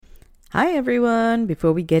Hi everyone!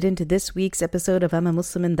 Before we get into this week's episode of I'm a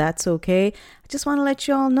Muslim and That's Okay, I just want to let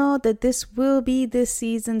you all know that this will be this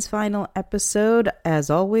season's final episode. As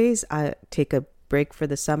always, I take a break for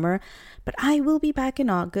the summer, but I will be back in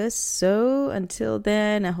August. So until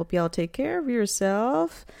then, I hope you all take care of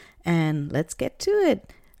yourself and let's get to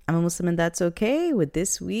it. I'm a Muslim and That's Okay with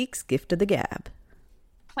this week's Gift of the Gab.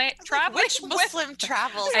 Which Muslim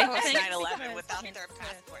travels post 9/11 without their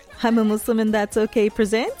passport? I'm a Muslim and That's Okay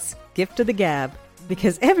presents Gift of the Gab,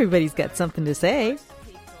 because everybody's got something to say.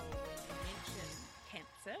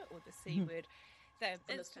 Cancer, or the C word.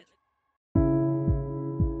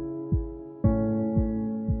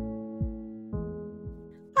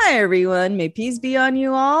 Hi everyone, may peace be on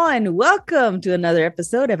you all, and welcome to another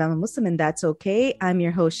episode of I'm a Muslim and That's Okay. I'm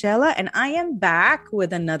your host Shella, and I am back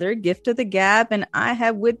with another Gift of the Gab, and I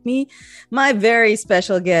have with me my very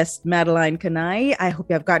special guest, Madeline Kanai. I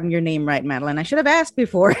hope I've gotten your name right, Madeline. I should have asked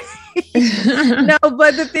before. No,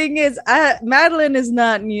 but the thing is, Madeline is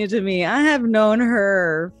not new to me. I have known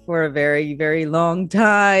her for a very, very long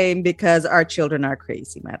time because our children are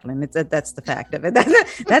crazy, Madeline. That's the fact of it.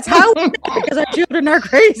 That's how we know, because our children are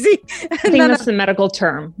crazy. I think that's the medical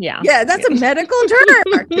term. Yeah, that's a medical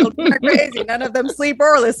term. Our children are crazy. None of them sleep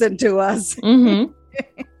or listen to us. Mm-hmm.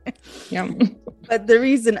 Yeah. But the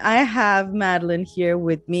reason I have Madeline here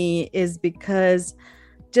with me is because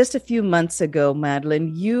just a few months ago,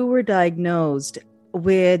 Madeline, you were diagnosed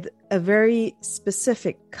with a very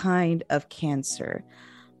specific kind of cancer.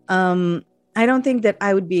 I don't think that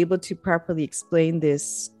I would be able to properly explain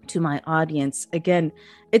this to my audience. Again,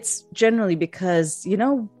 it's generally because,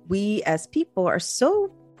 we as people are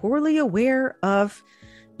so poorly aware of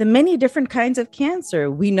the many different kinds of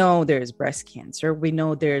cancer. We know there's breast cancer. We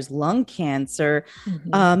know there's lung cancer,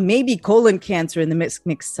 maybe colon cancer in the mix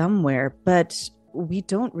somewhere, but we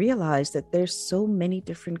don't realize that there's so many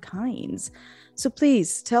different kinds. So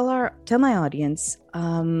please tell my audience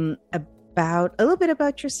about a little bit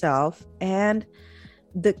about yourself and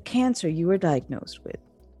the cancer you were diagnosed with.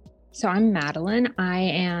 So I'm Madeline. I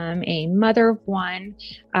am a mother of one.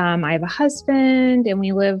 I have a husband, and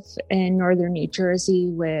we live in northern New Jersey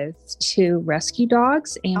with 2 rescue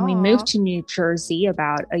dogs. And we moved to New Jersey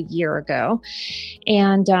about a year ago.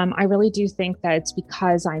 And I really do think that it's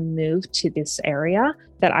because I moved to this area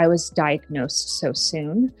that I was diagnosed so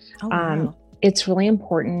soon. Wow. It's really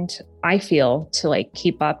important, I feel, to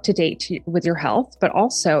keep up to date with your health, but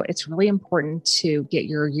also it's really important to get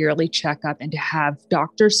your yearly checkup and to have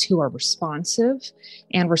doctors who are responsive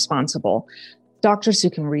and responsible. Doctors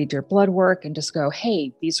who can read your blood work and just go,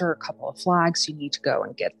 hey, these are a couple of flags. You need to go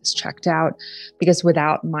and get this checked out. Because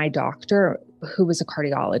without my doctor, who was a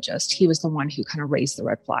cardiologist, he was the one who kind of raised the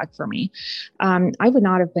red flag for me. I would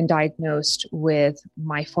not have been diagnosed with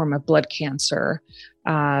my form of blood cancer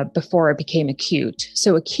before it became acute.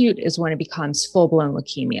 So acute is when it becomes full-blown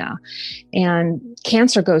leukemia. And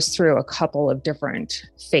cancer goes through a couple of different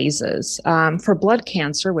phases. For blood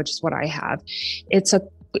cancer, which is what I have, it's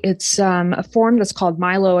a form that's called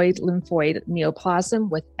myeloid lymphoid neoplasm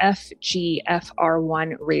with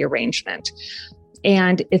FGFR1 rearrangement.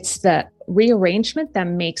 And it's the rearrangement that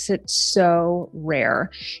makes it so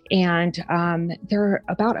rare. And there are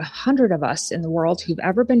about 100 of us in the world who've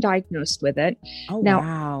ever been diagnosed with it.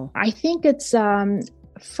 Wow. I think it's,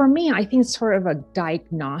 for me, I think it's sort of a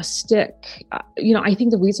diagnostic, I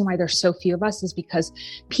think the reason why there's so few of us is because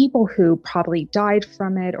people who probably died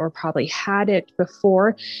from it or probably had it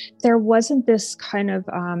before, there wasn't this kind of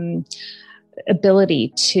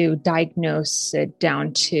ability to diagnose it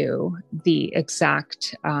down to the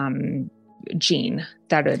exact gene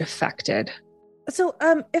that it affected. So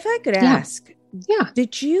if I could ask,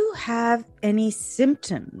 did you have any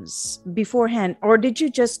symptoms beforehand, or did you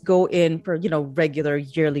just go in for, regular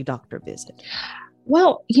yearly doctor visit?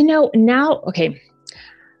 Well, now, okay,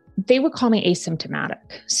 they would call me asymptomatic.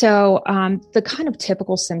 So the kind of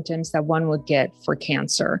typical symptoms that one would get for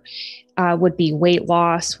cancer would be weight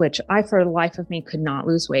loss, which I, for the life of me, could not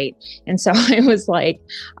lose weight. And so I was like,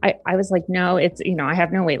 no, it's, I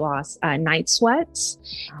have no weight loss, night sweats.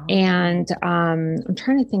 And I'm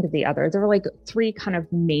trying to think of the other, there were 3 kind of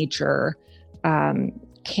major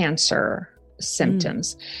cancer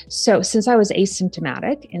symptoms. So since I was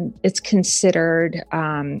asymptomatic, and it's considered,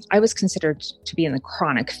 I was considered to be in the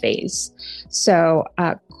chronic phase. So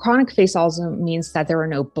chronic phase also means that there are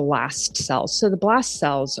no blast cells. So the blast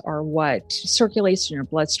cells are what circulates in your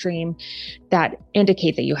bloodstream. that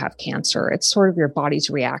indicate that you have cancer. It's sort of your body's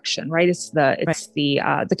reaction, right? It's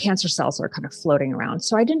the cancer cells that are kind of floating around.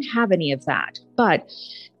 So I didn't have any of that, but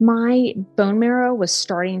my bone marrow was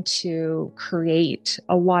starting to create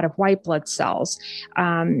a lot of white blood cells.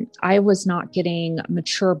 I was not getting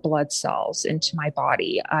mature blood cells into my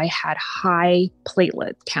body. I had high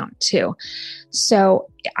platelet count too. So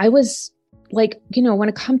I was like, when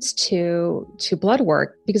it comes to blood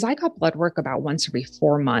work, because I got blood work about once every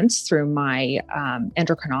 4 months through my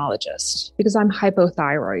endocrinologist, because I'm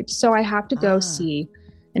hypothyroid. So I have to go see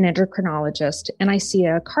an endocrinologist, and I see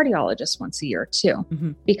a cardiologist once a year too,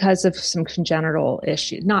 because of some congenital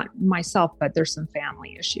issues, not myself, but there's some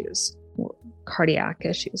family issues, cardiac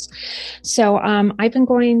issues. So I've been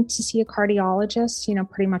going to see a cardiologist,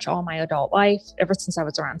 pretty much all my adult life, ever since I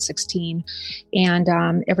was around 16.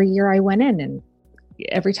 And every year I went in, and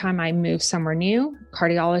every time I moved somewhere new,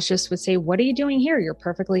 cardiologists would say, "What are you doing here? You're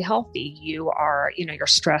perfectly healthy. You are, your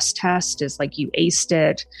stress test is like you aced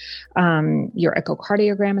it. Your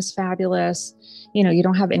echocardiogram is fabulous. You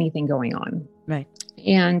don't have anything going on." Right.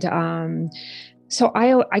 And so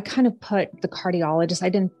I kind of put the cardiologist, I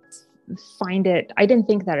didn't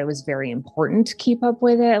think that it was very important to keep up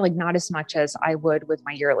with it, like not as much as I would with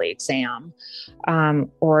my yearly exam,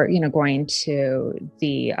 or, going to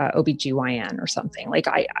the OBGYN or something. Like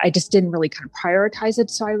I just didn't really kind of prioritize it.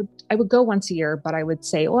 So I would go once a year, but I would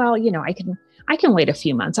say, well, I can wait a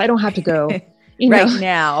few months. I don't have to go right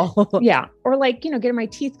now. Yeah. Or like, getting my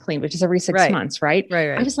teeth cleaned, which is every 6 months. Right.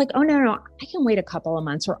 I was like, oh no, I can wait a couple of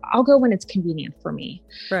months, or I'll go when it's convenient for me.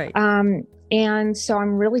 Right. And so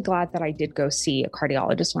I'm really glad that I did go see a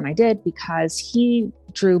cardiologist when I did, because he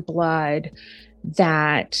drew blood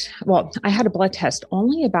I had a blood test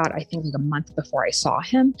only about, I think, like a month before I saw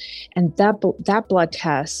him. And that blood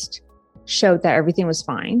test showed that everything was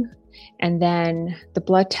fine. And then the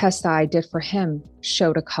blood test that I did for him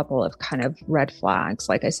showed a couple of kind of red flags,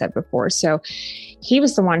 like I said before. So he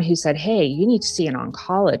was the one who said, "Hey, you need to see an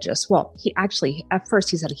oncologist." Well, at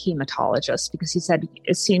first he said a hematologist, because he said,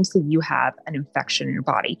 "It seems that you have an infection in your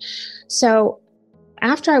body." So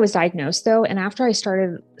after I was diagnosed though, and after I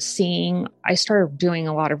started doing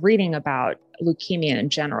a lot of reading about leukemia in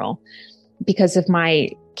general, because if my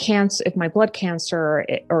blood cancer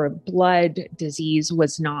or blood disease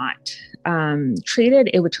was not treated,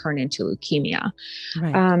 it would turn into leukemia.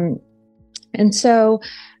 Right. And so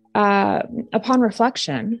upon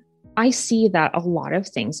reflection, I see that a lot of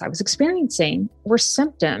things I was experiencing were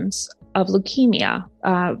symptoms of leukemia.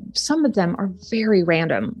 Some of them are very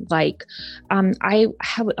random. Like I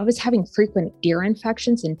was having frequent ear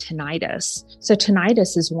infections and tinnitus. So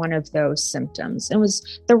tinnitus is one of those symptoms.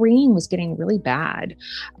 The ringing was getting really bad.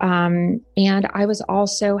 And I was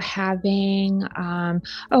also having,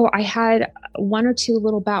 I had 1 or 2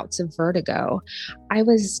 little bouts of vertigo. I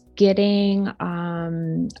was getting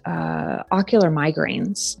ocular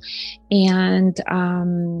migraines, and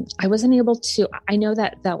I wasn't able to. I know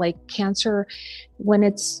that like cancer, when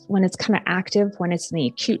it's kind of active, when it's in the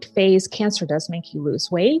acute phase, cancer does make you lose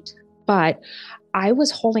weight. But I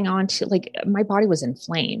was holding on to, like, my body was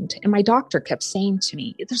inflamed, and my doctor kept saying to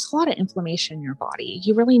me, "There's a lot of inflammation in your body.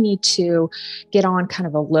 You really need to get on kind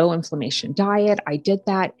of a low inflammation diet." I did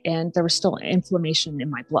that, and there was still inflammation in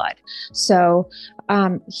my blood. So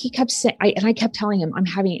he kept saying, I kept telling him, "I'm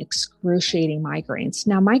having excruciating migraines."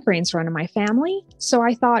 Now, migraines run in my family. So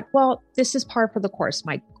I thought, well, this is par for the course.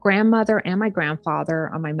 My grandmother and my grandfather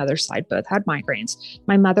on my mother's side both had migraines.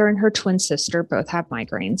 My mother and her twin sister both have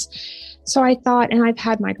migraines. So I thought, and I've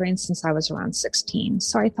had migraines since I was around 16.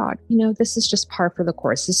 So I thought, this is just par for the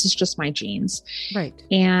course. This is just my genes. Right.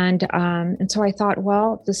 And so I thought,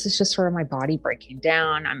 well, this is just sort of my body breaking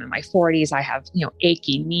down. I'm in my 40s. I have,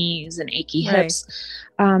 achy knees and achy hips.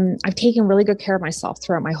 I've taken really good care of myself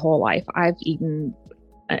throughout my whole life. I've eaten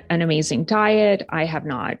an amazing diet. I have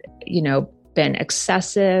not, been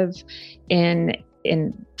excessive in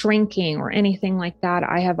drinking or anything like that.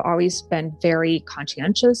 I have always been very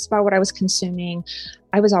conscientious about what I was consuming.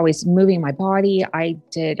 I was always moving my body. I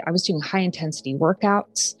was doing high intensity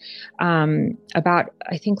workouts, about,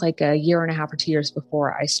 I think, like a year and a half or 2 years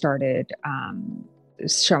before I started,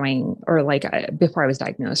 before I was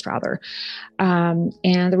diagnosed rather. And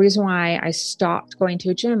the reason why I stopped going to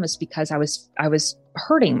a gym was because I was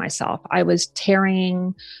hurting myself. I was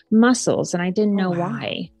tearing muscles, and I didn't know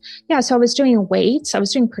why. Yeah. So I was doing weights. I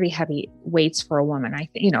was doing pretty heavy weights for a woman, I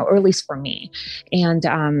think, or at least for me. And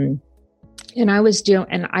I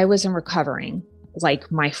wasn't recovering like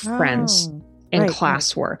my friends in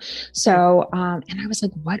class were. So, and I was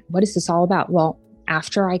like, what is this all about? Well,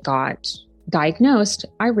 after I got diagnosed,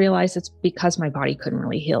 I realized it's because my body couldn't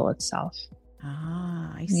really heal itself.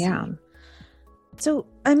 I see. Yeah. So,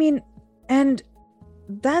 I mean, and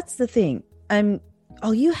that's the thing.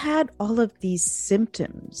 You had all of these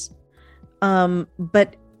symptoms,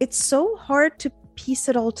 but it's so hard to piece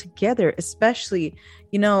it all together, especially,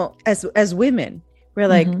 as women. We're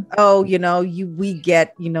like, oh, we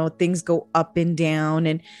get, things go up and down,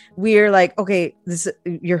 and we're like, okay,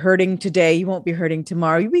 you're hurting today, you won't be hurting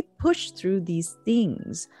tomorrow. We push through these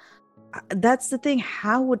things. That's the thing.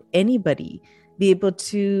 How would anybody be able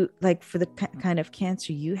to, like, for the kind of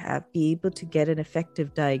cancer you have, be able to get an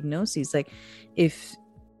effective diagnosis? Like, if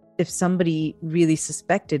somebody really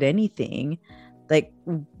suspected anything, like,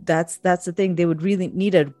 that's the thing. They would really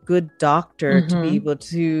need a good doctor to be able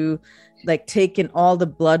to, like, take in all the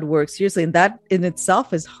blood work seriously. And that in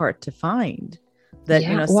itself is hard to find,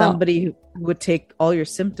 that, somebody who would take all your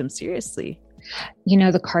symptoms seriously.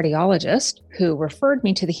 The cardiologist who referred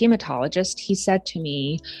me to the hematologist, he said to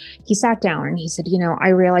me, he sat down and he said, I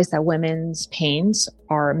realize that women's pains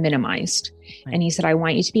are minimized. Right. And he said, I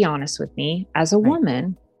want you to be honest with me as a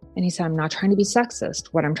woman. And he said, I'm not trying to be sexist.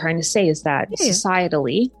 What I'm trying to say is that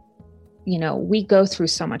societally, we go through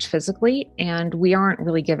so much physically, and we aren't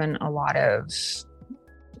really given a lot of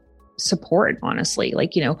support, honestly.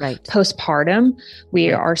 Like, postpartum,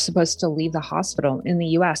 we are supposed to leave the hospital. In the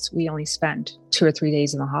US, we only spend 2 or 3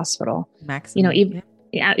 days in the hospital. Maximum.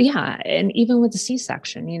 And even with the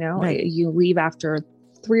C-section, you leave after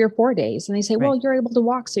 3 or 4 days, and they say, well, you're able to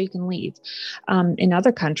walk, so you can leave. In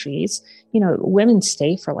other countries, women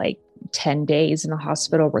stay for like 10 days in the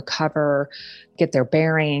hospital, recover, get their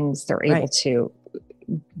bearings. They're able to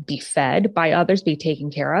be fed by others, be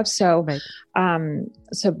taken care of. So,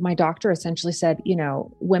 so my doctor essentially said,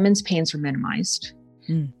 women's pains are minimized.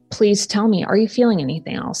 Please tell me, are you feeling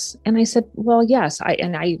anything else? And I said, well, yes.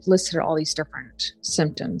 I listed all these different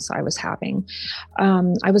symptoms I was having.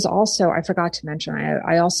 I forgot to mention,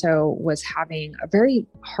 I also was having a very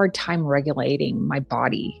hard time regulating my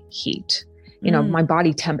body heat. My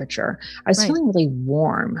body temperature. I was feeling really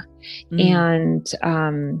warm, and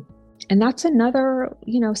that's another,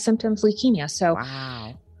 symptom of leukemia. So,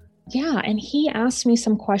 yeah. And he asked me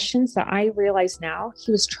some questions that I realize now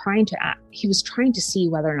he was trying to see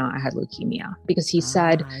whether or not I had leukemia, because he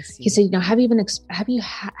said, have you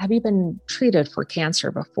been treated for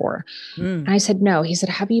cancer before? And I said, no. He said,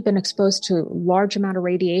 have you been exposed to a large amount of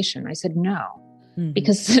radiation? I said, no.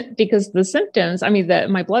 Because the symptoms,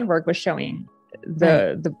 my blood work was showing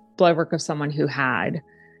the blood work of someone who had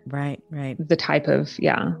the type of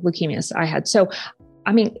leukemias I had. So,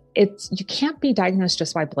 you can't be diagnosed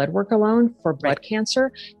just by blood work alone for blood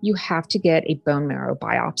cancer. You have to get a bone marrow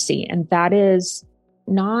biopsy, and that is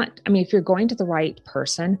not. If you're going to the right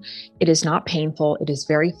person, it is not painful. It is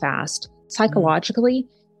very fast. Psychologically,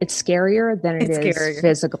 it's scarier than it is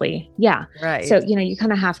physically. Yeah. Right. So, you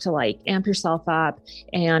kind of have to like amp yourself up,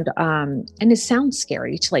 and it sounds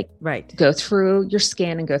scary to go through your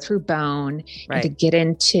skin and go through bone and to get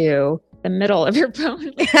into the middle of your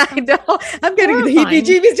bone. I know. I'm getting the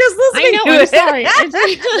heebie-jeebies just listening to it. I'm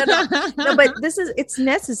sorry. No, but it's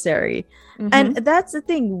necessary. And that's the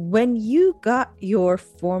thing. When you got your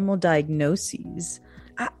formal diagnoses,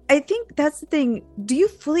 I think that's the thing. Do you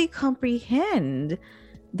fully comprehend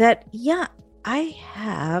that, I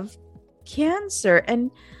have cancer?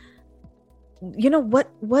 And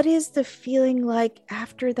what is the feeling like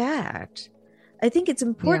after that? I think it's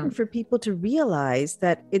important for people to realize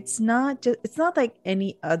that it's not like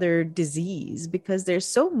any other disease, because there's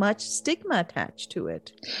so much stigma attached to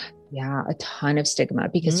it. Yeah, a ton of stigma,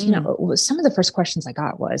 because some of the first questions I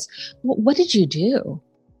got was, what did you do?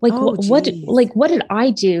 Like, what did I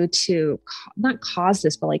do to not cause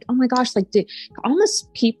this, but like, oh my gosh, like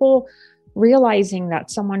almost people realizing that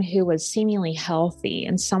someone who was seemingly healthy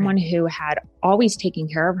and someone who had always taken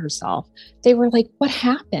care of herself, they were like, what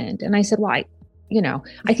happened? And I said, well, I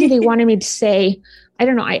think they wanted me to say, I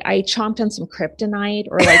don't know, I chomped on some kryptonite,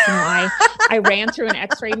 or like, I ran through an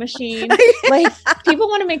x-ray machine. Like, people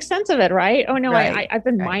want to make sense of it, right? Oh no, I've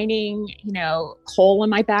been mining, coal in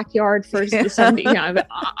my backyard for the 70,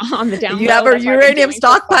 on the down low. You have a uranium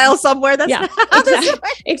stockpile somewhere. That's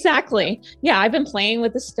exactly. Yeah. I've been playing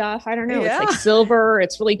with this stuff. I don't know. It's like silver.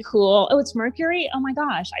 It's really cool. Oh, it's mercury. Oh my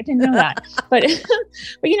gosh. I didn't know that. But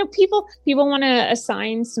people want to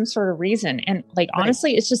assign some sort of reason. And like,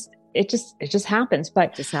 honestly, it just happens. But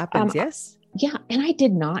it just happens. Yes. Yeah. And I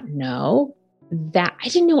did not know that. I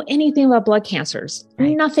didn't know anything about blood cancers,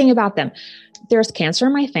 nothing about them. there's cancer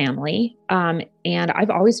in my family. And I've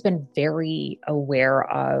always been very aware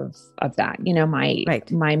of that. You know,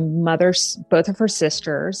 my mother's, both of her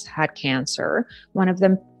sisters had cancer. One of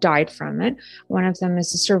them died from it. One of them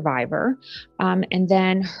is a survivor. And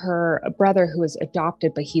then her brother, who was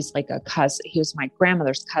adopted, but he's like a cousin. He was my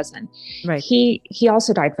grandmother's cousin. Right. He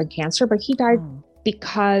also died from cancer, but he died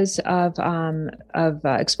because of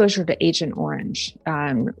exposure to Agent Orange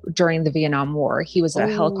during the Vietnam War. He was a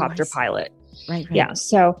helicopter pilot. Right. Yeah.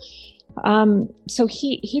 So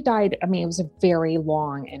he died. I mean, it was a very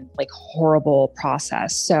long and like horrible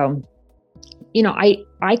process. So, you know,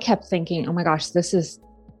 I kept thinking, oh my gosh, this is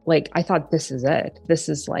like, I thought this is it. This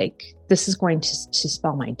is going to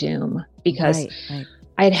spell my doom, because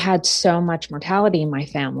I'd had so much mortality in my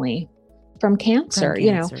family from cancer,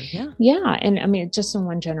 you know? Yeah. And I mean, just in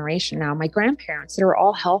one generation now, my grandparents, they were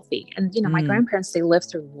all healthy, and, you know, my grandparents, they lived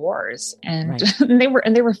through wars, and, and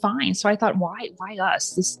they were fine. So I thought, why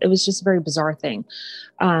us? It was just a very bizarre thing.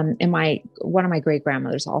 And one of my great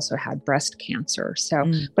grandmothers also had breast cancer. So,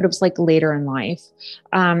 but it was like later in life.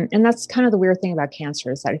 And that's kind of the weird thing about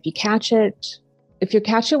cancer, is that if you catch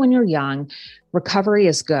it when you're young, recovery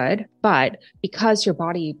is good, but because your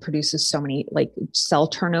body produces so many, like, cell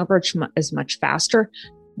turnover is much faster,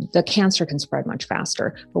 the cancer can spread much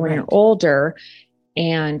faster. But when you're older,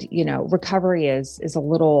 and, you know, recovery is a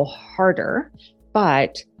little harder,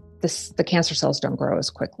 but the cancer cells don't grow as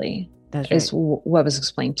quickly. Is what was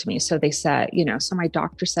explained to me. So they said, you know, so my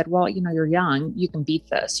doctor said, well, you know, you're young, you can beat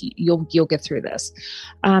this. You'll get through this.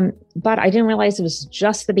 But I didn't realize it was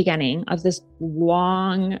just the beginning of this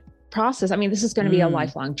long process. I mean, this is going to be a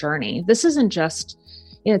lifelong journey. This isn't just,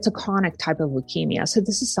 you know, it's a chronic type of leukemia. So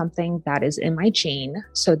this is something that is in my gene.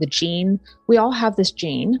 So the gene, we all have this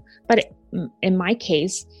gene, but in my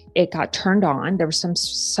case, it got turned on. There was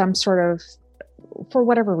some sort of, for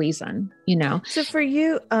whatever reason, you know. So for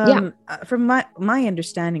you, from my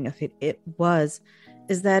understanding of it,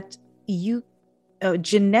 is that you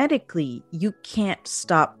genetically, you can't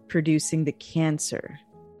stop producing the cancer.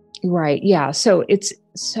 Right. Yeah. So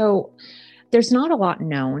there's not a lot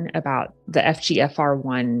known about the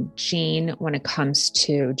FGFR1 gene when it comes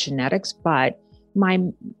to genetics, but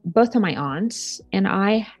both of my aunts and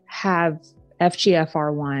I have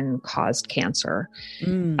FGFR1 caused cancer,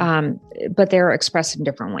 but they're expressed in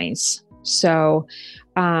different ways. So,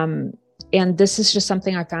 and this is just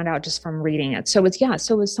something I found out just from reading it. So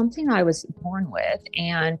it was something I was born with,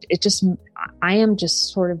 and I am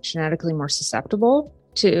just sort of genetically more susceptible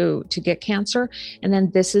to get cancer. And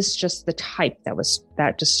then this is just the type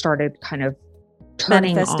that just started kind of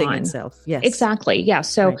turning manifesting on itself. Yes, exactly. Yeah.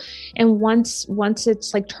 So, and once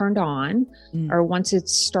it's like turned on, or once it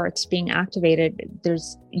starts being activated,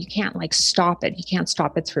 you can't like stop it. You can't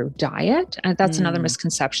stop it through diet. And that's another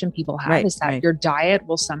misconception people have, is that your diet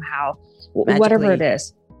will somehow, whatever it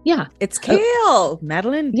is. Yeah. It's kale,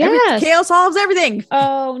 Madeline. Yes. Kale solves everything.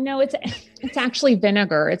 Oh no, it's actually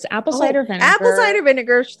vineor. It's apple cider vinegar. Apple cider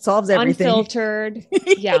vinegar solves everything. Unfiltered.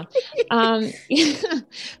 Yeah. But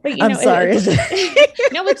I'm sorry.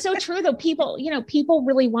 No, it's so true though. People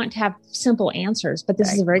really want to have simple answers, but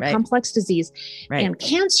this is a very complex disease. And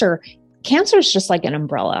cancer is just like an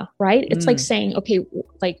umbrella, right? It's like saying, okay,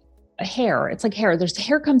 like a hair. It's like hair.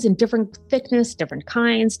 Hair comes in different thickness, different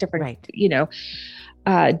kinds, different,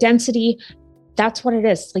 density. That's what it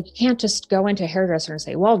is. Like, you can't just go into a hairdresser and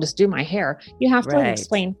say, well, just do my hair. You have to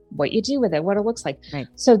explain what you do with it, what it looks like. Right.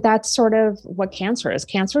 So that's sort of what cancer is.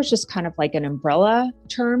 Cancer is just kind of like an umbrella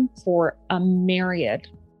term for a myriad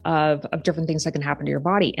of different things that can happen to your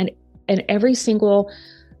body. And every single,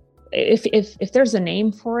 if there's a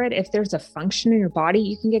name for it, if there's a function in your body,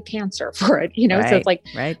 you can get cancer for it, you know? So it's like,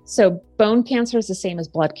 so bone cancer is the same as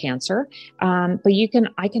blood cancer. But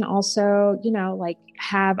I can also, you know, like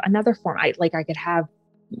have another form. I could have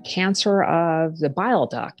cancer of the bile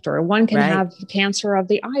duct, or one can have cancer of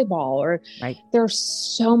the eyeball, or there are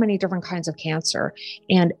so many different kinds of cancer,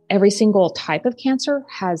 and every single type of cancer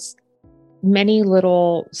has many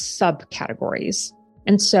little subcategories.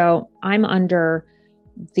 And so I'm under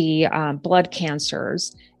the blood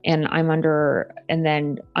cancers, and and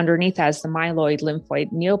then underneath that is the myeloid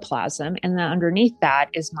lymphoid neoplasm, and then underneath that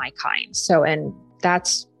is my kind. So,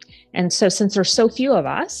 so since there's so few of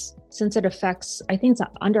us, since it affects, I think it's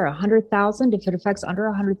under 100,000, if it affects under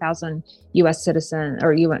 100,000 U.S. citizen,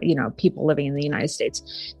 or people living in the United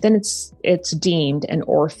States, then it's deemed an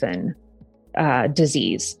orphan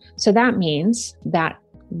disease. So that means that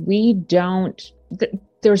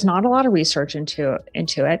there's not a lot of research into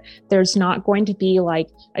it. There's not going to be like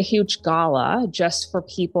a huge gala just for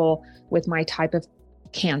people with my type of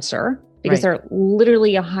cancer. because there are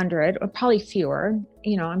literally 100, or probably fewer.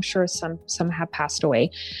 I'm sure some have passed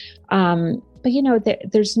away. But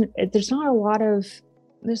there's not a lot of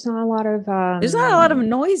there's not a lot of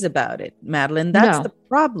noise about it, Madeline. That's the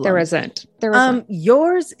problem. There isn't.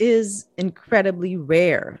 Yours is incredibly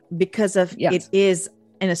rare because of it is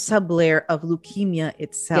in a sublayer of leukemia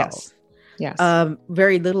itself. Yes.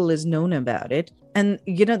 Very little is known about it. And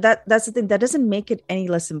that's the thing that doesn't make it any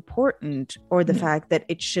less important, or the fact that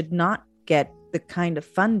it should not get the kind of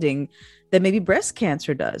funding that maybe breast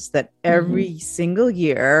cancer does, that every single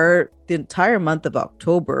year, the entire month of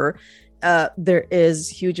October, there is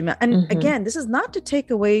huge amount. And again, this is not to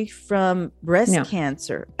take away from breast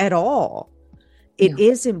cancer at all. It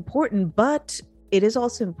is important, but it is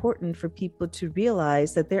also important for people to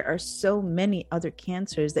realize that there are so many other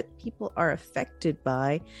cancers that people are affected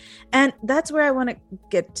by. And that's where I want to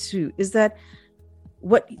get to, is that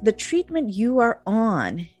what the treatment you are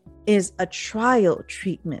on is a trial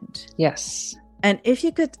treatment. Yes. And if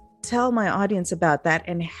you could tell my audience about that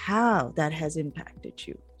and how that has impacted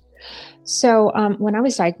you. So when I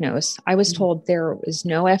was diagnosed, I was told there was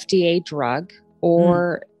no FDA drug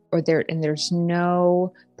there's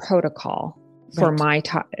no protocol for my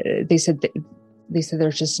they said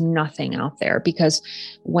there's just nothing out there, because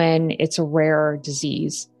when it's a rare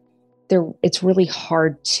disease, it's really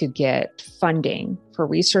hard to get funding for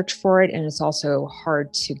research for it. And it's also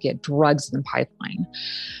hard to get drugs in the pipeline.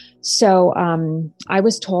 So I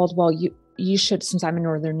was told, well, you should, since I'm in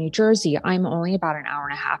northern New Jersey, I'm only about an hour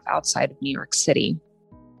and a half outside of New York City.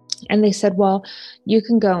 And they said, well, you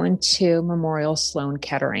can go into Memorial Sloan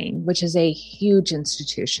Kettering, which is a huge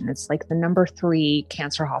institution. It's like the number 3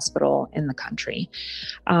 cancer hospital in the country.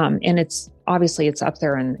 And it's up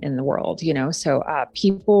there in the world, so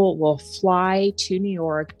people will fly to New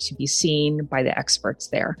York to be seen by the experts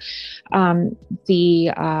there.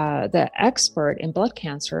 The expert in blood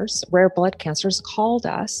cancers, rare blood cancers, called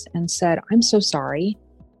us and said, I'm so sorry.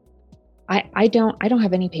 I don't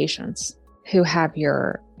have any patients who have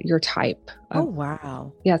your type. Oh,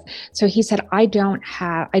 wow. Yes. So he said, I don't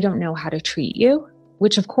know how to treat you,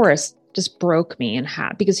 which of course just broke me in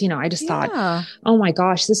half, because, I just thought, oh my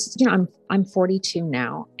gosh, this, I'm 42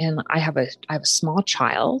 now, and I have a small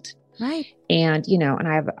child. Right. And, and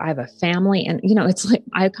I have a family, and, it's like,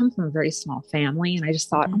 I come from a very small family, and I just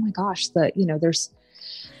thought, oh my gosh, there's.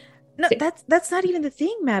 No, that's not even the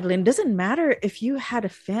thing, Madeline. It doesn't matter if you had a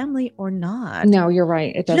family or not. No, you're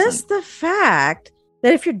right. It doesn't. Just the fact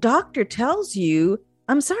that if your doctor tells you,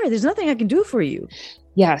 I'm sorry, there's nothing I can do for you.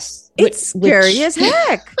 Yes. It's scary as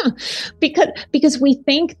heck. because we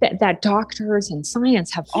think that doctors and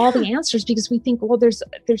science have all the answers, because we think, well, there's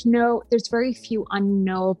very few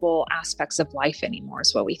unknowable aspects of life anymore,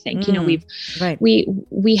 is what we think.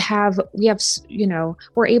 We have,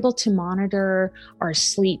 we're able to monitor our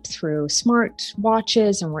sleep through smart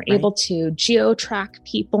watches, and we're able to geo-track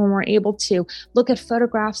people, and we're able to look at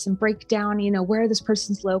photographs and break down, where this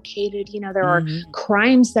person's located. There are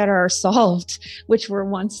crimes that are solved, which were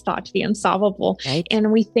once thought to be unsolvable. Right.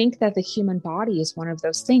 And we think that the human body is one of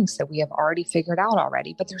those things that we have already figured out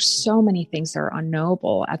already, but there's so many things that are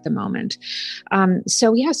unknowable at the moment.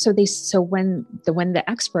 So when the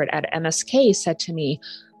expert at MSK said to me,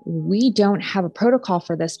 we don't have a protocol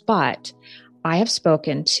for this, but I have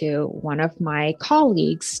spoken to one of my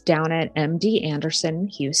colleagues down at MD Anderson in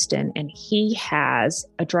Houston, and he has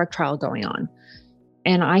a drug trial going on.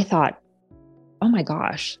 And I thought, oh my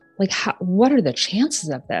gosh, what are the chances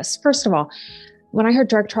of this? First of all, when I heard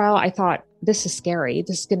drug trial, I thought, this is scary.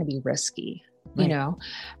 This is going to be risky, and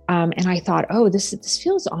I thought, oh, this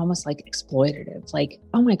feels almost like exploitative. Like,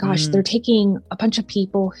 oh my gosh, they're taking a bunch of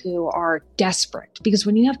people who are desperate, because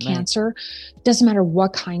when you have cancer, it doesn't matter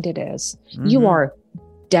what kind it is, you are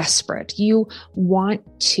desperate. You want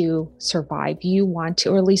to survive. You want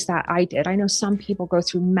to, or at least that I did. I know some people go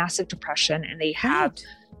through massive depression, and they have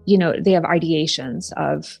they have ideations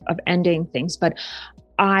of ending things, but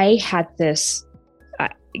I had this, I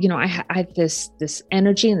had this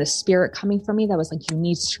energy and this spirit coming from me that was like, you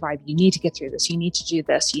need to survive. You need to get through this. You need to do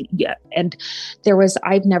this. And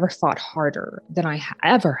I've never fought harder than I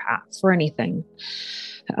ever have for anything.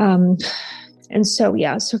 And so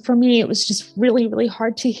for me, it was just really, really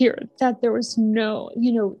hard to hear that there was no,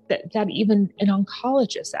 that even an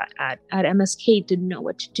oncologist at MSK didn't know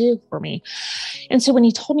what to do for me. And so when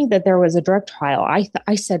he told me that there was a drug trial,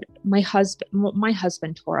 I said, my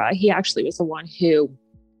husband, Tora, he actually was the one who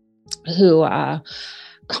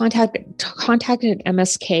contacted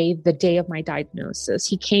MSK the day of my diagnosis.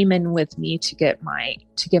 He came in with me to get my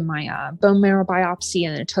bone marrow biopsy,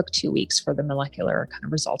 and it took 2 weeks for the molecular kind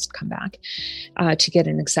of results to come back to get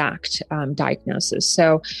an exact diagnosis.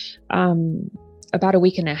 So about a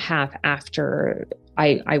week and a half after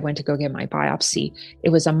I went to go get my biopsy, it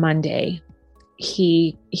was a Monday.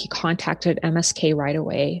 He contacted MSK right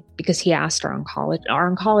away because he asked the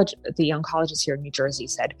oncologist here in New Jersey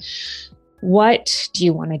said, "What do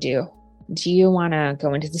you want to do? Do you want to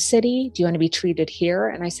go into the city? Do you want to be treated here?"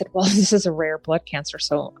 And I said, "Well, this is a rare blood cancer,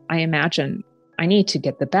 so I imagine I need to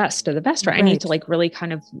get the best of the best, right? I need to like really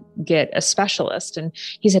kind of get a specialist." And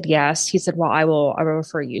he said, "Yes." He said, "Well, I will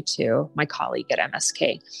refer you to my colleague at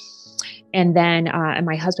MSK." And then, and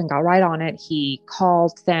my husband got right on it. He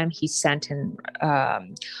called them. He sent in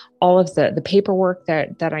all of the paperwork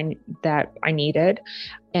that I needed.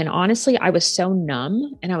 And honestly, I was so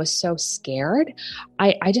numb and I was so scared.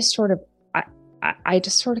 I just sort of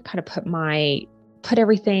kind of put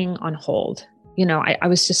everything on hold. You know, I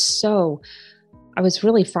was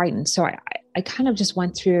really frightened. So I kind of just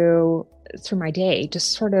went through my day,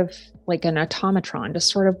 just sort of like an automatron, just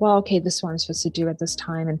sort of, well, okay, this is what I'm supposed to do at this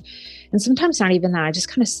time. And sometimes not even that. I just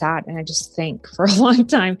kind of sat and I just think for a long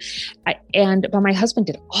time. But my husband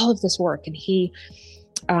did all of this work, and he,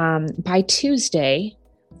 by Tuesday,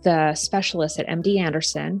 the specialist at MD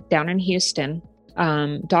Anderson down in Houston,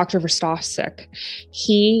 Dr. Verstovsek,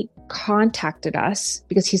 he contacted us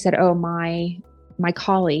because he said, "Oh, my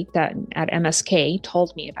colleague that at MSK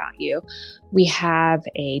told me about you. We have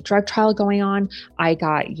a drug trial going on. I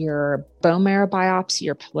got your bone marrow biopsy,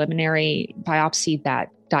 your preliminary biopsy that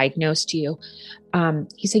diagnosed you."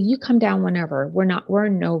 He said, "You come down whenever. We're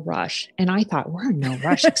in no rush." And I thought, we're in no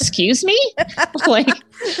rush. Excuse me? Like,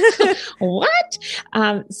 what?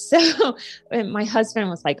 So my husband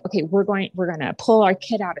was like, "Okay, we're going to pull our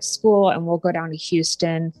kid out of school and we'll go down to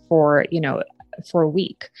Houston for a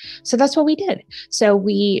week." So that's what we did. So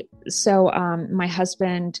my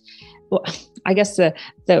husband, well, I guess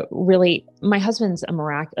my husband's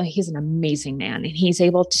he's an amazing man, and he's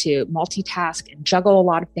able to multitask and juggle a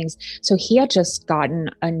lot of things. So he had just gotten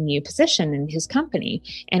a new position in his company,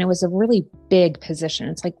 and it was a really big position.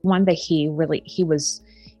 It's like one that he was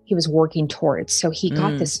working towards. So he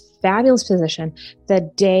got this fabulous position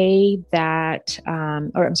the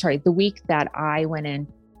week that I went in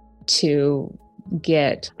to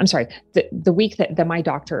the week that my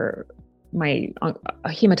doctor, a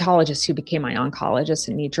hematologist who became my oncologist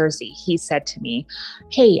in New Jersey, he said to me,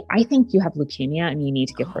 "Hey, I think you have leukemia and you need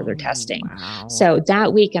to get further testing." Wow. So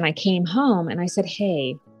that week, and I came home and I said,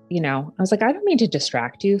 "Hey, I was like, I don't mean to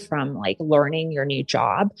distract you from like learning your new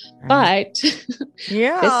job, but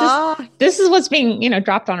yeah, this is what's being,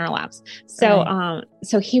 dropped on our laps." So,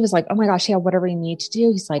 so he was like, "Oh my gosh, yeah, whatever you need to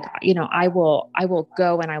do." He's like, I will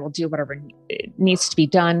go and I will do whatever needs to be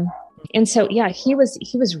done." And so, yeah, he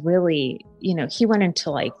was really, he went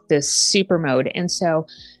into like this super mode. And so,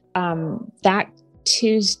 that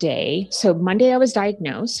Tuesday, so Monday I was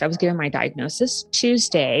diagnosed. I was given my diagnosis.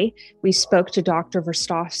 Tuesday, we spoke to Dr.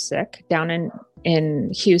 Verstovsek down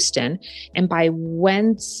in Houston. And by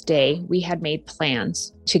Wednesday, we had made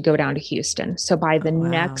plans to go down to Houston. So by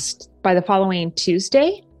the following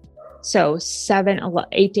Tuesday, so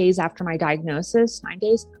 8 days after my diagnosis, 9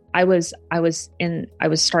 days, I was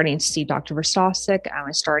starting to see Dr. Verstovsek. I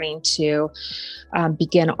was starting to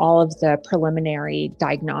begin all of the preliminary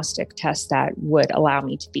diagnostic tests that would allow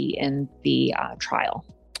me to be in the trial.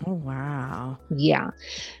 Oh, wow. Yeah.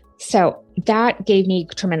 So that gave me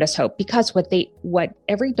tremendous hope, because what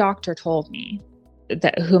every doctor told me,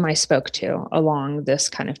 whom I spoke to along this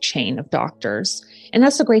kind of chain of doctors. And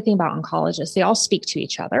that's the great thing about oncologists. They all speak to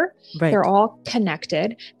each other. Right. They're all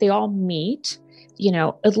connected. They all meet,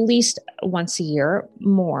 at least once a year,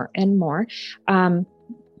 more and more. And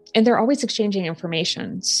they're always exchanging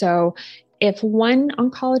information. So if one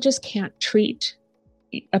oncologist can't treat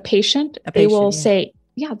a patient, they will say,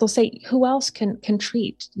 they'll say, "Who else can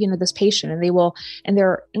treat, this patient?" And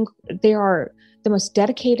they are the most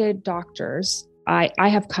dedicated doctors I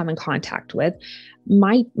have come in contact with.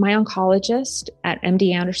 My oncologist at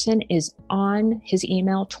MD Anderson is on his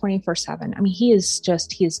email 24/7. I mean, he is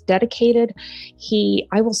dedicated.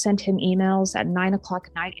 I will send him emails at 9:00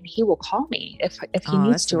 at night, and he will call me if he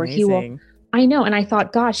needs to, or amazing. He will. I know. And I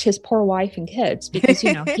thought, gosh, his poor wife and kids, because,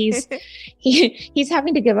 he's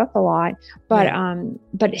having to give up a lot,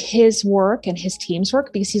 but his work and his team's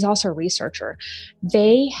work, because he's also a researcher,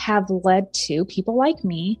 they have led to people like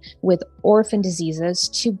me with orphan diseases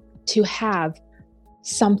to have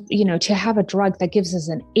to have a drug that gives us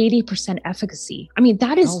an 80% efficacy. I mean,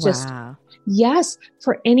 that is Yes,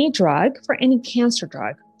 for any drug, for any cancer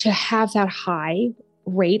drug, to have that high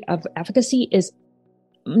rate of efficacy is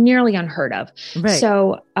nearly unheard of. Right.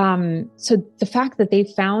 So the fact that they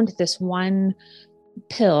found this one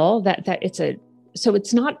pill so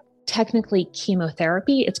it's not technically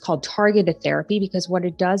chemotherapy, it's called targeted therapy, because what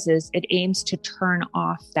it does is it aims to turn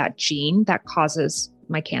off that gene that causes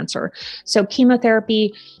my cancer. So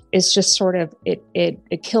chemotherapy is just sort of,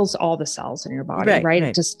 it kills all the cells in your body,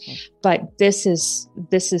 right? But this is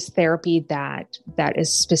therapy that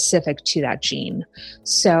is specific to that gene.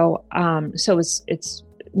 So it's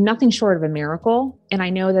nothing short of a miracle. And I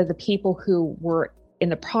know that the people who were in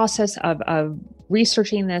the process of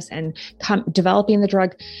researching this and developing the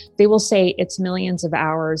drug, they will say it's millions of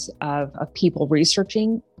hours of people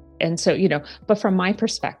researching. And so, but from my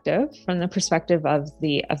perspective, from the perspective of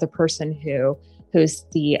the person who's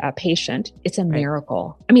the patient, it's a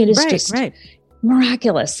miracle. I mean, it's just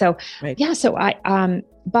miraculous. So so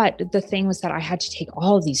but the thing was that I had to take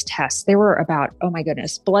all of these tests. There were about, oh my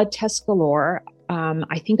goodness, blood tests galore.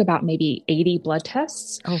 I think about maybe 80 blood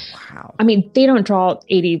tests. Oh, wow. I mean, they don't draw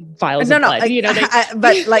 80 vials of blood,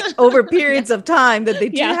 but like over periods of time that they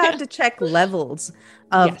do have to check levels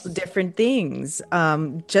of different things,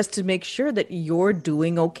 just to make sure that you're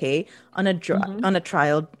doing okay on a drug, on a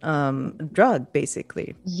trial drug,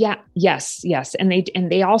 basically. Yeah. Yes.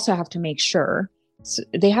 And they also have to make sure. So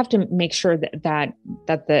they have to make sure that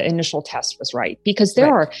the initial test was right, because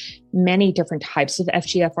there are many different types of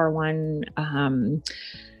FGFR1,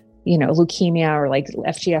 leukemia or like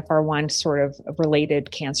FGFR1 sort of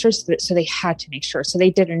related cancers. So they had to make sure. So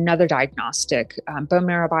they did another diagnostic bone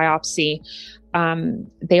marrow biopsy.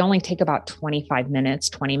 They only take about 25 minutes,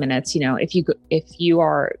 20 minutes. If you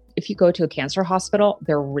go to a cancer hospital,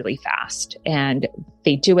 they're really fast and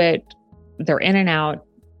they do it. They're in and out.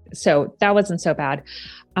 So that wasn't so bad.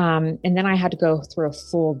 And then I had to go through a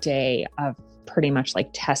full day of pretty much like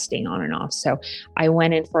testing on and off. So I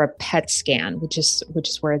went in for a PET scan, which is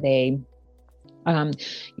where they,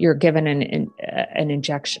 you're given an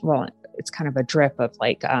injection. Well, it's kind of a drip of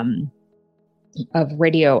like, of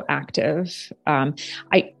radioactive.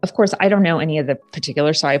 Of course, I don't know any of the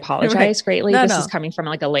particulars, so I apologize greatly. This is coming from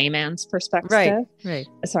like a layman's perspective. Right.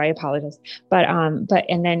 So I apologize. But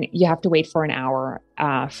and then you have to wait for an hour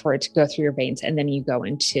for it to go through your veins. And then you go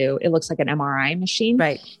into, it looks like an MRI machine.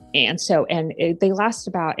 Right. And so, they last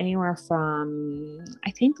about anywhere from,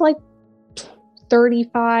 I think like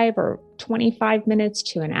 35 or 25 minutes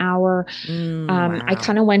to an hour. Wow. I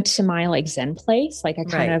kind of went to my like Zen place. Like I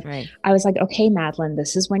was like, okay, Madeline,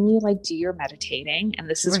 this is when you like do your meditating and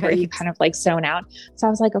this is where you kind of like zone out. So I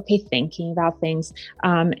was like, okay, thinking about things,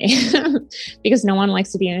 because no one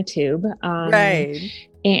likes to be in a tube.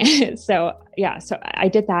 And so I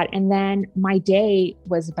did that. And then my day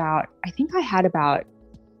was about, I think I had about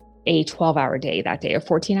a 12-hour day that day, a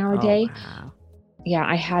 14-hour day. Wow. Yeah,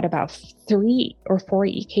 I had about 3 or 4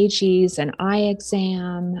 EKGs, an eye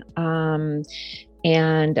exam,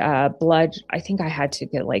 and blood. I think I had to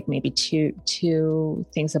get like maybe two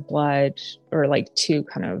things of blood, or like 2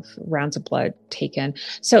 kind of rounds of blood taken.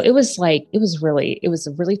 So it was a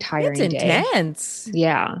really tiring day. It's intense.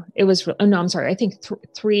 Yeah, it was. No, I'm sorry. I think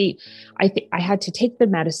 3. I had to take the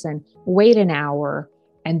medicine, wait an hour,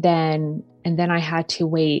 and then I had to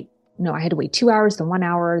wait. No, I had to wait 2 hours, then 1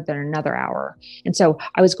 hour, then another hour. And so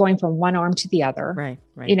I was going from one arm to the other. Right.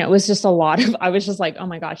 It was just a lot of, I was just like, oh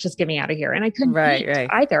my gosh, just get me out of here. And I couldn't eat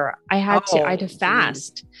either. I had to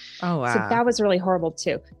fast. Oh, wow. So that was really horrible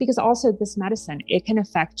too, because also this medicine, it can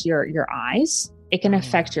affect your eyes. It can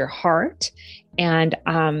affect your heart. And,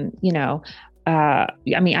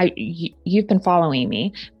 you've been following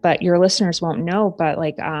me, but your listeners won't know, but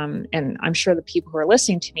like, and I'm sure the people who are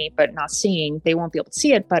listening to me, but not seeing, they won't be able to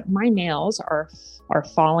see it, but my nails are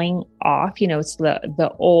falling off. It's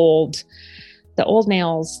the old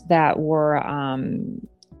nails that were,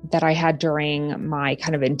 that I had during my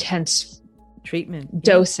kind of intense treatment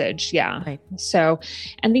dosage. Yeah. Right. So,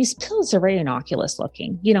 and these pills are very innocuous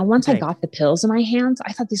looking, once I got the pills in my hands,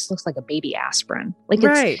 I thought this looks like a baby aspirin. Like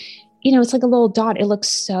it's like a little dot. It looks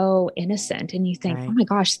so innocent. And you think, oh my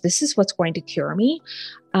gosh, this is what's going to cure me.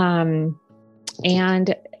 And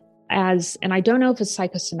I don't know if it's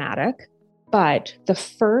psychosomatic, but the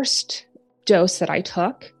first dose that I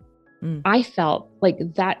took, I felt like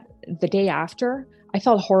that the day after, I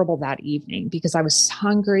felt horrible that evening because I was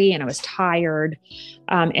hungry and I was tired.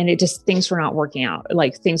 And things were not working out.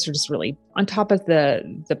 Like things were just really on top of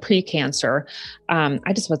the pre-cancer.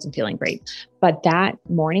 I just wasn't feeling great. But that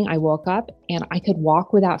morning I woke up and I could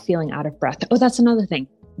walk without feeling out of breath. Oh, that's another thing.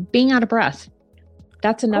 Being out of breath.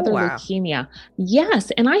 That's another leukemia.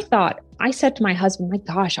 Yes. And I thought I said to my husband, my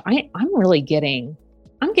gosh, I'm getting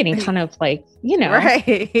kind of like, right.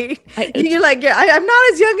 You're like, I'm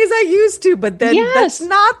not as young as I used to, but then that's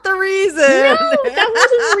not the reason. No, that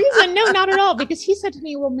wasn't the reason. No, not at all. Because he said to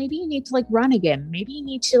me, well, maybe you need to like run again. Maybe you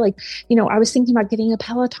need to like, I was thinking about getting a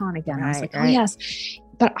Peloton again. I was like, oh yes,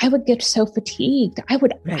 but I would get so fatigued. I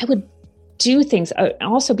would do things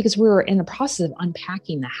also because we were in the process of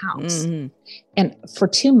unpacking the house. Mm-hmm. And for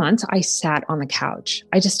 2 months, I sat on the couch.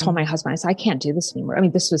 I just told my husband, I said, I can't do this anymore. I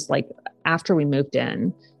mean, this was like after we moved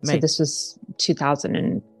in. So this was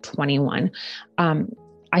 2021.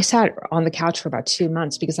 I sat on the couch for about 2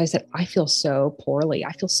 months because I said, I feel so poorly.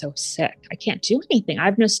 I feel so sick. I can't do anything. I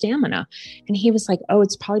have no stamina. And he was like, oh,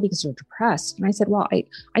 it's probably because you're depressed. And I said, well, I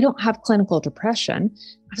don't have clinical depression.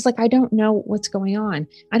 I was like, I don't know what's going on.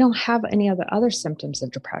 I don't have any other symptoms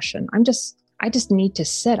of depression. I just need to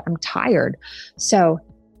sit. I'm tired. So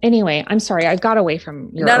anyway, I'm sorry. I got away from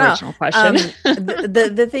your original question.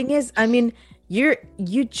 The thing is, I mean, you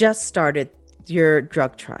just started your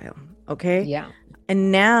drug trial. Okay. Yeah. And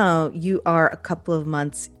now you are a couple of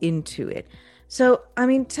months into it. So, I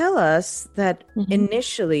mean, tell us that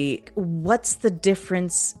initially, what's the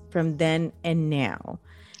difference from then and now?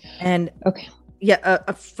 And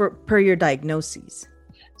per your diagnoses.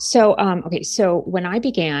 So, so when I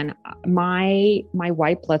began, my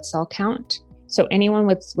white blood cell count, so anyone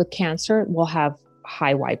with cancer will have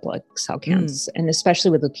high white blood cell counts, and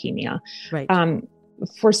especially with leukemia. Right.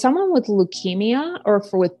 For someone with leukemia or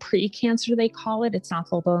with pre-cancer, they call it, it's not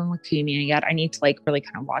full-blown leukemia yet. I need to like really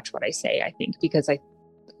kind of watch what I say, I think, because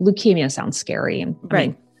leukemia sounds scary. And I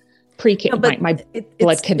mean, my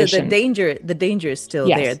blood condition. The danger is still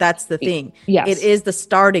there. That's the thing. Yes. It is the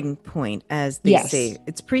starting point, as they say.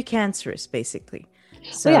 It's pre-cancerous, basically.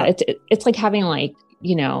 So it's like having like,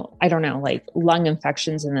 I don't know, like lung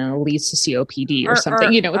infections and then it leads to COPD or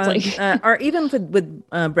something, it's like. Or even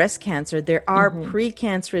with breast cancer, there are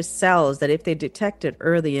precancerous cells that if they detect it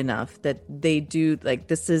early enough that they do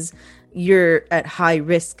like, you're at high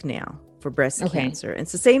risk now for breast cancer. And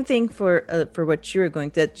it's the same thing for what you're going,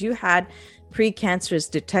 that you had precancerous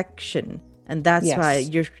detection. And that's why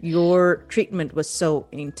your treatment was so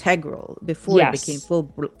integral before it became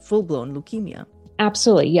full-blown leukemia.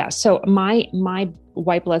 Absolutely. Yeah. So my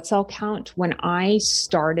white blood cell count, when I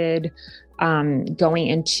started going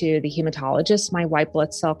into the hematologist, my white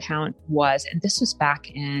blood cell count was, and this was back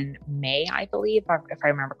in May, I believe, if I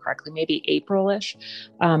remember correctly, maybe April-ish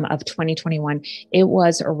of 2021, it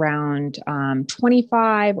was around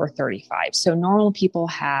 25 or 35. So normal people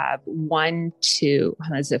have 4 to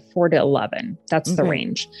 11. That's the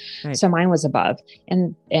range. Right. So mine was above.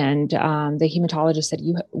 And the hematologist said,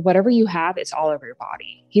 whatever you have, it's all over your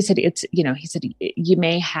body. He said, you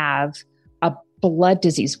may have a blood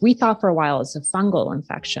disease. We thought for a while it's a fungal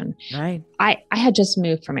infection. Right. I had just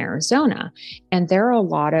moved from Arizona, and there are a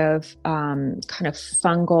lot of kind of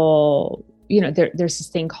fungal, there's this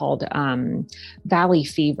thing called valley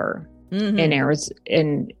fever in Arizona,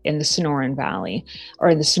 in the Sonoran Valley or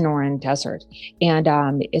in the Sonoran Desert. And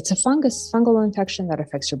it's a fungal infection that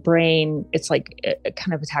affects your brain. It's like it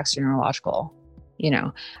kind of attacks your neurological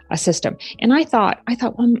a system. And I thought,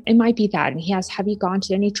 well, it might be that. And he asked, have you gone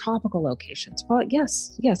to any tropical locations? Well,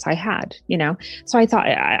 yes, I had, So I thought,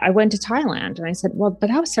 I went to Thailand, and I said, well,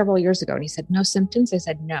 but that was several years ago. And he said, no symptoms. I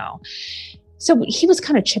said, no. So he was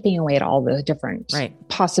kind of chipping away at all the different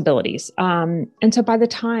possibilities. And so by the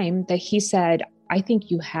time that he said, I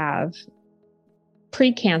think you have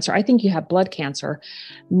pre-cancer, I think you have blood cancer,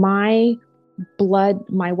 my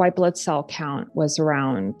white blood cell count was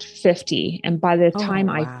around 50. And by the time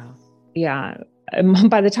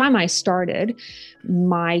by the time I started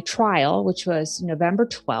my trial, which was November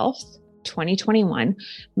 12th, 2021,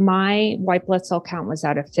 my white blood cell count was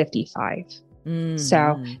out of 55.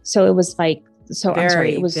 So it was like,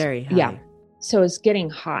 it was very high. Yeah. So it's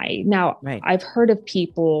getting high. Now I've heard of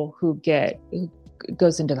people who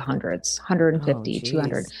goes into the hundreds, 150,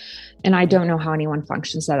 200. And I don't know how anyone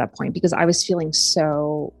functions at that point, because I was feeling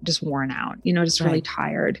so just worn out, just really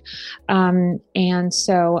tired. And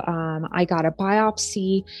so I got a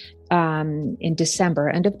biopsy in December,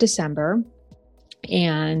 end of December.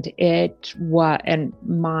 And it showed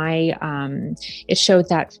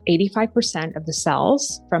that 85% of the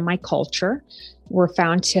cells from my culture were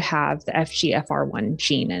found to have the FGFR1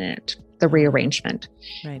 gene in it, the rearrangement.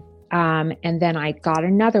 Right. And then I got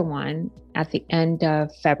another one at the end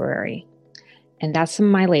of February, and that's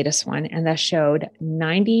my latest one. And that showed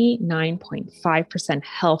 99.5%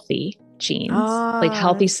 healthy genes, like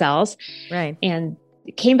healthy cells. Right. And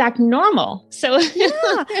it came back normal. So,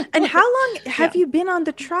 And how long have you been on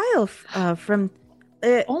the trial from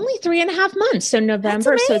Only 3.5 months. So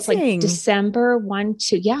November, so it's like December 1,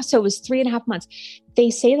 2. Yeah. So it was 3.5 months. They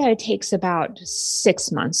say that it takes about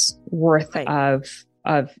 6 months worth of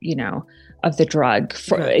the drug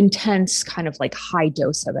for intense kind of like high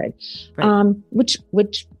dose of it.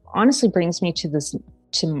 Which honestly brings me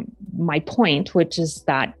to my point, which is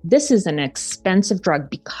that this is an expensive drug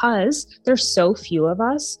because there's so few of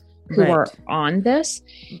us who are on this.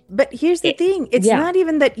 But here's the thing. It's not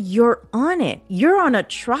even that you're on it. You're on a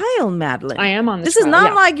trial, Madeline. I am on this trial, is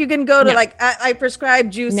not like you can go to I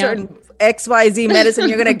prescribed you certain XYZ medicine.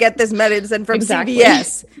 You're going to get this medicine from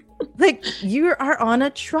CVS. Like you are on a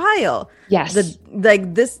trial. Yes.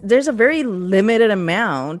 There's a very limited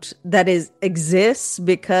amount that exists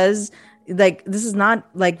because like this is not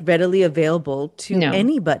like readily available to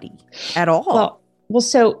anybody at all. Well,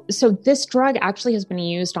 so this drug actually has been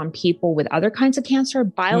used on people with other kinds of cancer,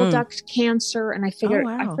 bile duct cancer, and I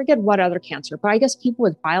forget what other cancer, but I guess people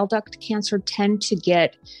with bile duct cancer tend to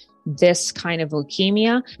get this kind of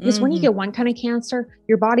leukemia because when you get one kind of cancer,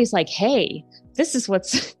 your body's like, hey, this is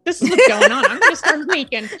what's going on. I'm going to start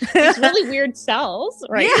making these really weird cells,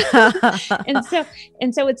 right? Yeah.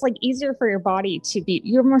 and so it's like easier for your body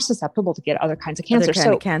you're more susceptible to get other kinds of cancer.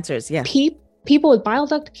 Cancers, yeah. People with bile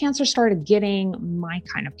duct cancer started getting my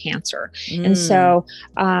kind of cancer. And so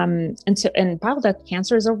bile duct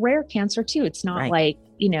cancer is a rare cancer too. It's not like,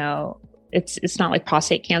 it's not like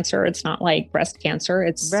prostate cancer. It's not like breast cancer.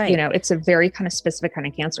 It's, it's a very kind of specific kind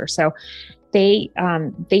of cancer. So they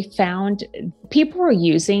found people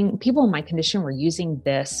in my condition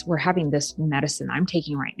were having this medicine I'm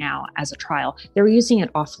taking right now as a trial. They were using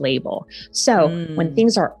it off label. So when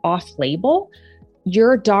things are off label,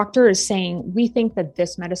 your doctor is saying, we think that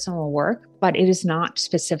this medicine will work, but it is not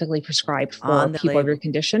specifically prescribed for people of your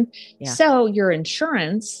condition. Yeah. So your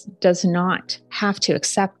insurance does not have to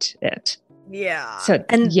accept it. Yeah. So,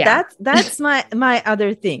 that's my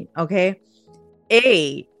other thing. Okay.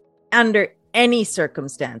 Under any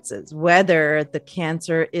circumstances, whether the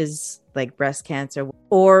cancer is like breast cancer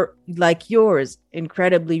or like yours,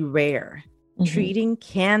 incredibly rare, treating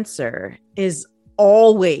cancer is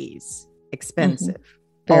always expensive,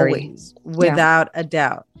 always, without a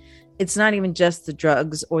doubt. It's not even just the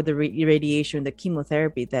drugs or the radiation, the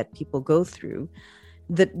chemotherapy that people go through.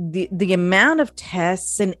 The amount of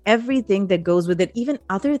tests and everything that goes with it, even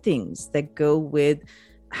other things that go with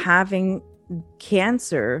having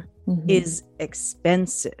cancer is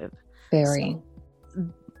expensive. Very. So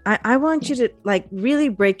I want you to like really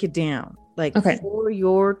break it down. Like for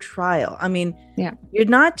your trial. I mean, you're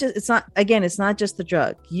not just, it's not just the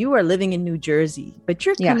drug. You are living in New Jersey, but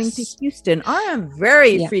you're coming to Houston on a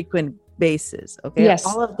very frequent basis. Okay. Yes.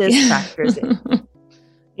 All of this factors in.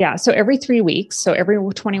 Yeah. So every 3 weeks, so every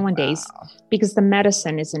 21 days, because the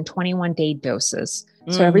medicine is in 21-day doses.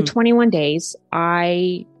 So every 21 days,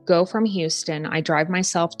 I go from Houston, I drive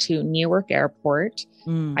myself to Newark Airport.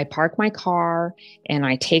 I park my car and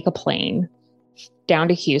I take a plane down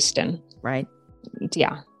to Houston. Right.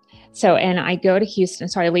 Yeah. So, and I go to Houston.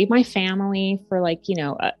 So I leave my family for like,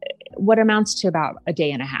 what amounts to about a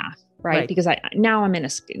day and a half. Right. Because now I'm in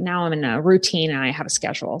a routine and I have a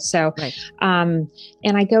schedule. So, and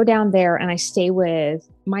I go down there and I stay with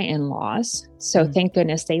my in-laws. So thank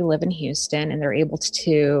goodness they live in Houston and they're able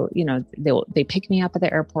to, they pick me up at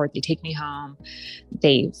the airport. They take me home.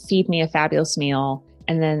 They feed me a fabulous meal.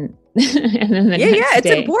 And then the next it's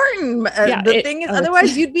day, important. The thing is,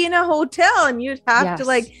 otherwise you'd be in a hotel and you'd have to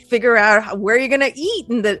like figure out where you're going to eat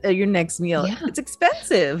in your next meal. Yeah. It's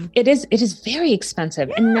expensive. It is very expensive.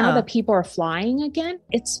 Yeah. And now that people are flying again,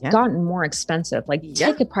 it's gotten more expensive. Like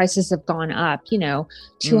ticket prices have gone up,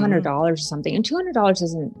 $200 or something. And $200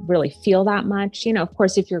 doesn't really feel that much. Of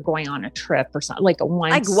course, if you're going on a trip or something like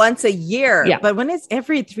once a year, but when it's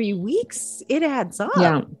every 3 weeks, it adds up.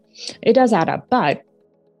 Yeah, it does add up. But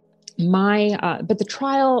but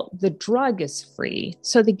the drug is free.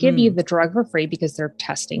 So they give you the drug for free because they're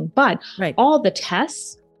testing, but all the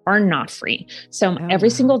tests are not free. So every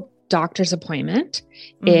single doctor's appointment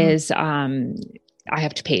is, I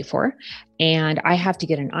have to pay for, and I have to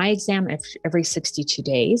get an eye exam every 62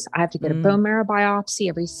 days. I have to get a bone marrow biopsy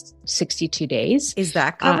every 62 days. Is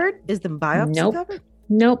that covered? Is the biopsy covered?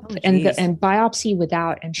 Nope. Oh, and biopsy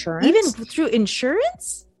without insurance. Even through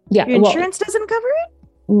insurance? Yeah. Your insurance doesn't cover it?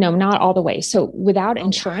 No, not all the way. So without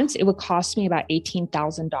insurance, it would cost me about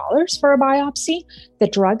 $18,000 for a biopsy. The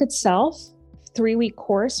drug itself, 3-week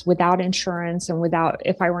course without insurance and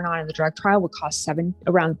if I were not in the drug trial, would cost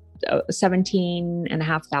around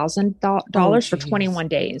 $17,500 for 21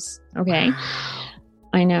 days. Okay. Wow.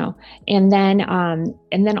 I know. And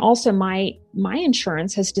then also my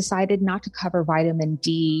insurance has decided not to cover vitamin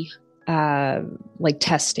D, like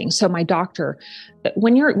testing. So my doctor,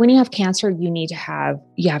 when you have cancer, you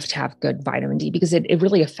have to have good vitamin D because it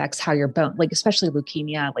really affects how your bone, like especially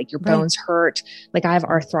leukemia, like your bones hurt. Like I have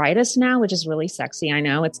arthritis now, which is really sexy. I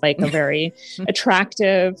know it's like a very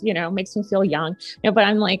attractive, makes me feel young, but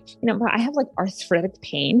I'm like, but I have like arthritic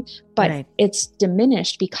pain, but it's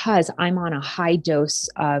diminished because I'm on a high dose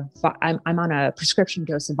of, I'm on a prescription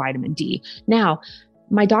dose of vitamin D. Now,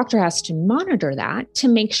 my doctor has to monitor that to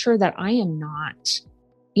make sure that I am not,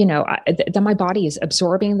 that my body is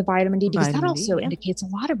absorbing the vitamin D, because that also indicates a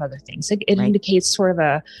lot of other things. It indicates sort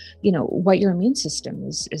of what your immune system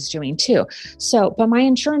is doing too. So, but my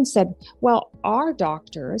insurance said, well, our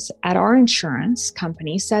doctors at our insurance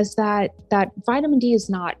company says that vitamin D is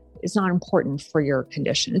not important for your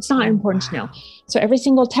condition. It's not important to know. So every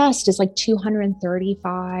single test is like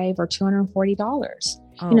 $235 or $240.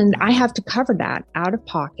 I have to cover that out of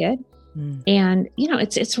pocket. And,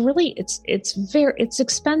 it's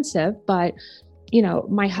expensive, but,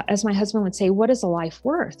 as my husband would say, what is a life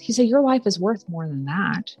worth? He said, your life is worth more than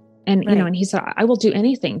that. And, and he said, I will do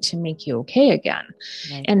anything to make you okay again.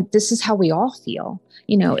 And this is how we all feel,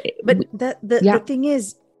 But the thing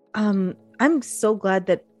is, I'm so glad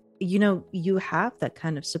that, you have that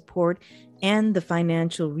kind of support and the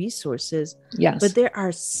financial resources. Yes. But there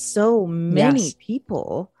are so many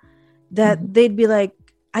people that they'd be like,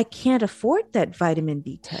 I can't afford that vitamin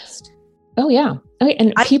D test. Oh yeah.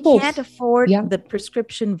 And people can't afford the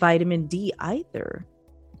prescription vitamin D either,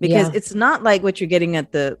 because it's not like what you're getting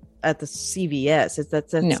at the CVS.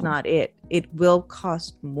 That's not it. It will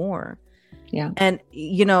cost more. Yeah. And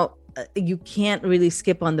you can't really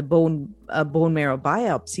skip on the bone marrow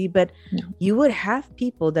biopsy, but you would have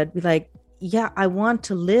people that be like, yeah, I want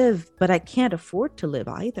to live, but I can't afford to live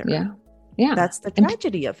either. Yeah. Yeah. That's the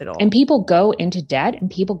tragedy of it all. And people go into debt, and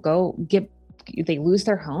people they lose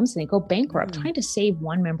their homes, and they go bankrupt trying to save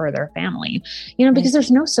one member of their family, because there's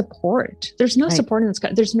no support. There's no support in this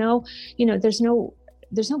country. There's no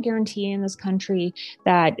guarantee in this country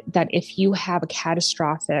that if you have a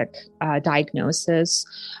catastrophic diagnosis,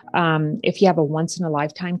 if you have a once in a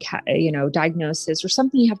lifetime, diagnosis or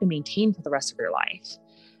something you have to maintain for the rest of your life.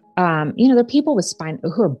 There are people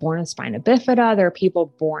who are born with spina bifida. There are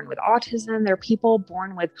people born with autism. There are people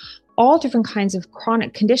born with all different kinds of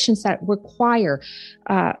chronic conditions that require,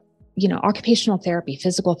 occupational therapy,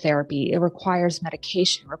 physical therapy. It requires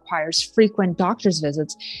medication, requires frequent doctor's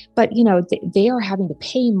visits, but, they are having to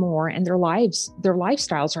pay more, and their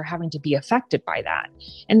lifestyles are having to be affected by that.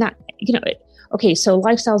 And that, okay, so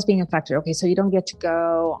lifestyles being affected. Okay, so you don't get to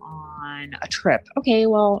go on a trip. Okay,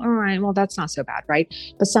 well, all right, well, that's not so bad, right?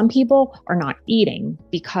 But some people are not eating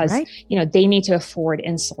because, they need to afford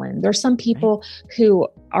insulin. There's some people who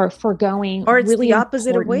are foregoing, or it's really the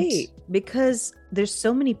opposite of weight, because there's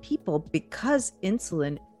so many people, because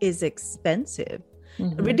insulin is expensive,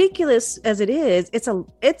 ridiculous as it is. It's a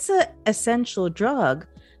essential drug,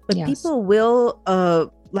 but people will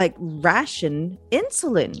ration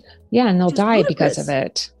insulin. Yeah, and they'll die because of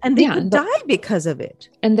it. And they could die because of it.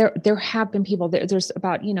 And there have been people, there's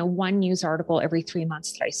about, one news article every 3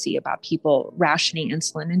 months that I see about people rationing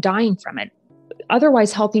insulin and dying from it.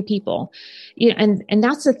 Otherwise healthy people. And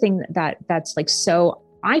that's the thing that's like, so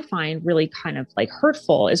I find really kind of like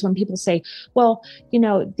hurtful is when people say, well,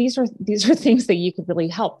 these are things that you could really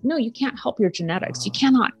help. No, you can't help your genetics. You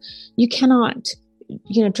cannot,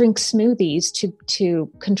 drink smoothies to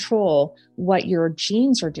control what your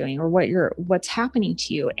genes are doing or what's happening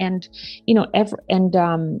to you. And,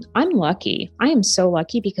 I'm lucky. I am so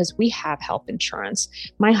lucky because we have health insurance.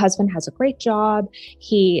 My husband has a great job.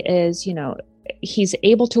 He is, he's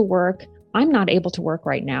able to work. I'm not able to work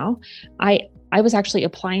right now. I was actually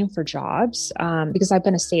applying for jobs because I've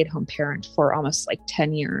been a stay-at-home parent for almost like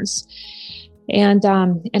 10 years. And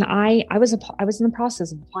I was in the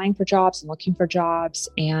process of applying for jobs and looking for jobs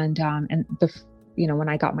when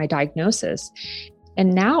I got my diagnosis,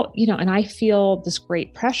 and now, and I feel this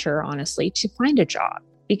great pressure, honestly, to find a job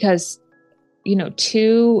because,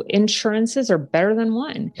 2 insurances are better than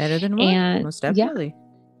one. And, most definitely. Yeah.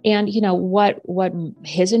 And what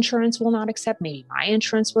his insurance will not accept, maybe my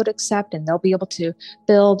insurance would accept, and they'll be able to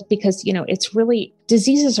build, because, it's really,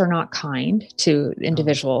 diseases are not kind to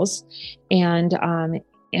individuals. And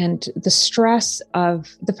the stress of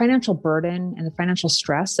the financial burden and the financial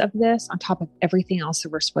stress of this on top of everything else that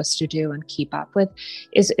we're supposed to do and keep up with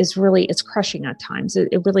is really, it's crushing at times. It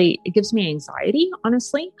gives me anxiety,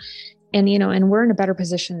 honestly. And, and we're in a better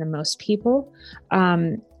position than most people.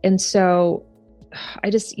 And so I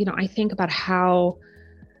just, I think about how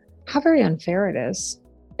how very unfair it is.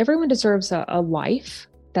 Everyone deserves a life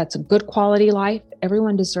that's a good quality life.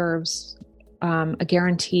 Everyone deserves a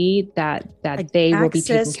guarantee that they will be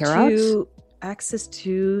taken care of. Access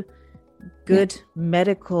to good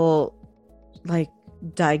medical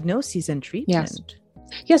diagnoses and treatment.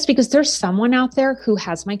 Yes, because there's someone out there who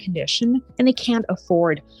has my condition and they can't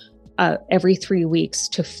afford every 3 weeks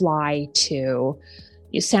to fly to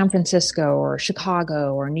San Francisco or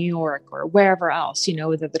Chicago or New York or wherever else,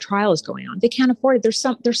 that the trial is going on. They can't afford it.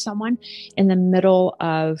 There's someone in the middle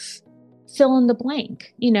of fill in the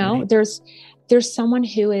blank, Right. There's someone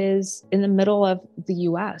who is in the middle of the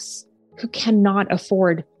US who cannot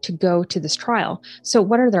afford to go to this trial. So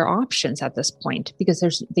what are their options at this point? Because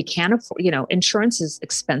they can't afford, insurance is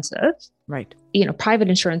expensive. Right. Private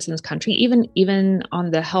insurance in this country, even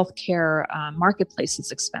on the healthcare marketplace,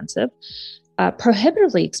 is expensive,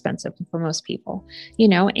 prohibitively expensive for most people,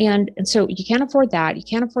 and so you can't afford that. You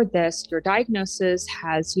can't afford this. Your diagnosis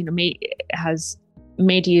has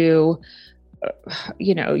made you,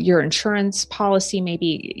 your insurance policy,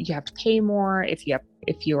 maybe you have to pay more if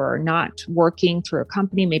you're not working through a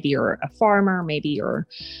company, maybe you're a farmer, maybe you're,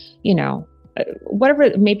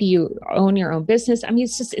 whatever, maybe you own your own business. I mean,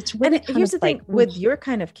 it's really and here's the thing with your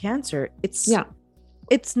kind of cancer,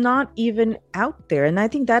 it's not even out there. And I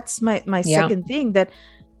think that's my second thing, that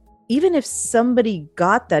even if somebody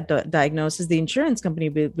got that diagnosis, the insurance company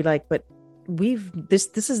would be like, but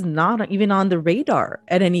this is not even on the radar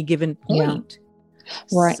at any given point.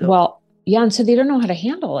 Right. So, well, and so they don't know how to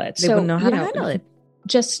handle it. They wouldn't know how to handle it.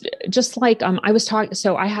 Just like I was talking,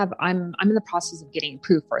 so I'm in the process of getting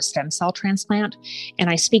approved for a stem cell transplant, and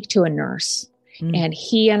I speak to a nurse, and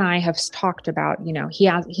he and I have talked about,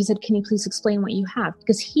 he said, "Can you please explain what you have?"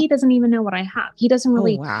 Because he doesn't even know what I have. He doesn't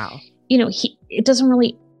really,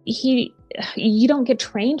 you don't get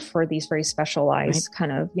trained for these very specialized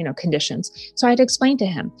kind of, conditions. So I had to explain to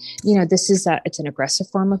him, it's an aggressive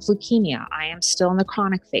form of leukemia. I am still in the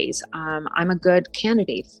chronic phase. I'm a good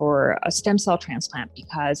candidate for a stem cell transplant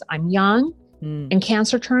because I'm young. In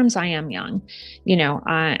cancer terms, I am young.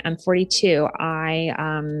 I'm 42. I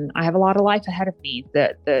have a lot of life ahead of me.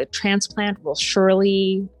 The transplant will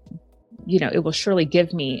surely, it will surely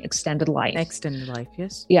give me extended life. Extended life,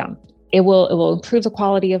 yes. Yeah. It will improve the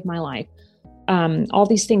quality of my life. All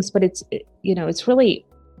these things, but it's really,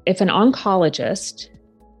 if an oncologist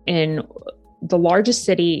in the largest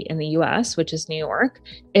city in the US, which is New York,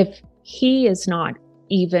 if he is not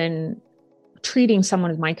even treating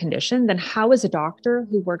someone with my condition, then how is a doctor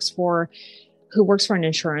who works for an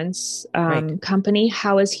insurance company,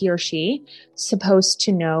 how is he or she supposed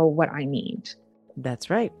to know what I need? That's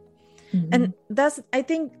right. And I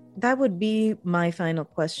think that would be my final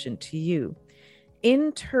question to you.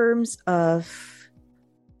 In terms of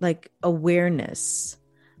awareness,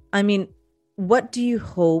 I mean, what do you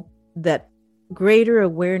hope that greater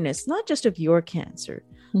awareness, not just of your cancer,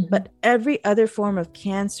 but every other form of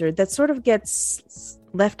cancer that sort of gets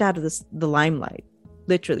left out of the limelight,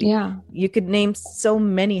 literally. Yeah. You could name so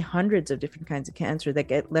many hundreds of different kinds of cancer that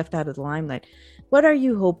get left out of the limelight. What are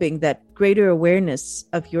you hoping that greater awareness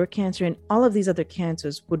of your cancer and all of these other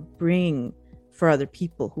cancers would bring for other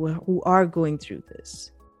people who are going through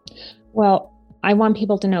this? Well, I want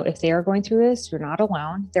people to know if they are going through this, you're not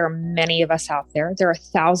alone. There are many of us out there. There are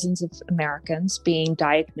thousands of Americans being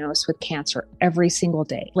diagnosed with cancer every single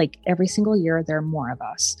day. Like every single year, there are more of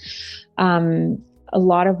us. A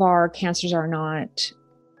lot of our cancers are not,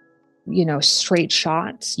 straight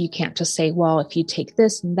shots. You can't just say, well, if you take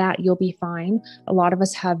this and that, you'll be fine. A lot of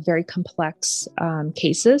us have very complex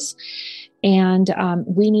cases. And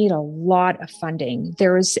we need a lot of funding.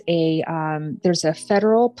 There's a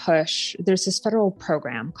federal push. There's this federal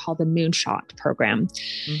program called the Moonshot Program,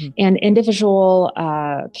 and individual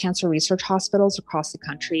cancer research hospitals across the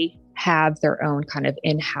country have their own kind of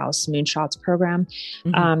in-house Moonshots program.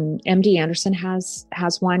 MD Anderson has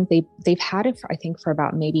one. They've had it for, I think, for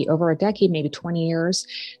about maybe over a decade, maybe 20 years.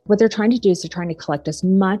 What they're trying to do is they're trying to collect as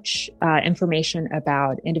much information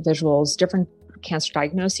about individuals, different cancer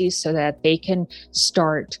diagnoses, so that they can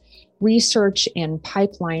start research and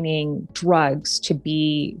pipelining drugs to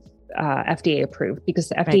be FDA approved, because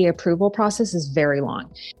the FDA approval process is very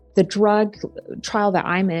long. The drug trial that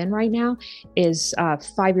I'm in right now is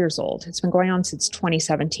 5 years old. It's been going on since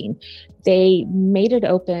 2017. They made it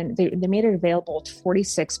open. They made it available to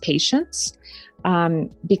 46 patients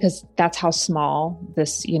because that's how small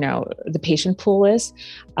this, the patient pool is.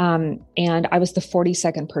 And I was the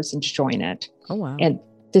 42nd person to join it. Oh, wow. And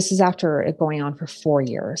this is after it going on for 4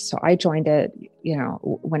 years. So I joined it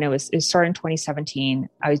when it started in 2017,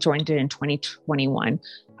 I joined it in 2021.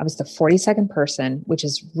 I was the 42nd person, which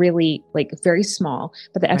is really like very small,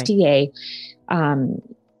 but the FDA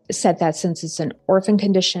said that since it's an orphan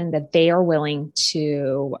condition, that they are willing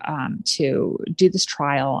to do this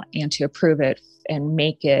trial and to approve it and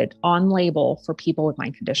make it on label for people with my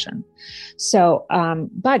condition. So,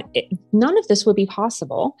 none of this would be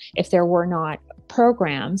possible if there were not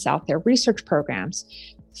programs out there, research programs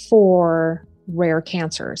for rare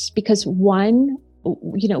cancers. Because when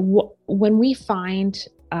we find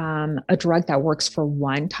a drug that works for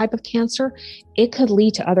one type of cancer, it could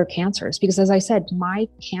lead to other cancers. Because as I said, my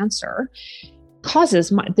cancer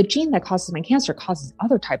the gene that causes my cancer causes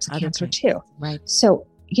other types of cancer too. Right. So,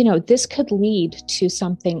 this could lead to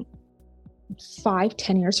something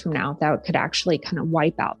 5-10 years from now that could actually kind of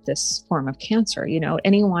wipe out this form of cancer.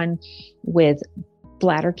 Anyone with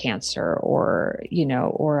bladder cancer or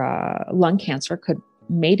lung cancer could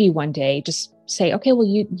maybe one day just say, okay, well,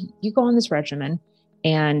 you go on this regimen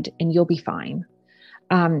and you'll be fine.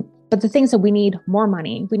 But the things that we need more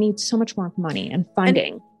money, we need so much more money and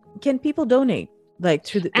funding. And can people donate like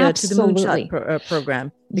to the Moonshot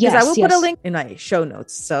program? Because yes, I will put a link in my show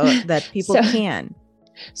notes so that people can.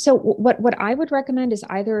 So what I would recommend is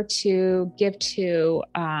either to give to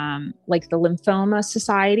like the Lymphoma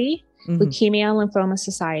Society, Leukemia Lymphoma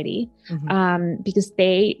Society, because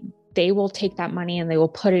they will take that money and they will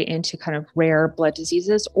put it into kind of rare blood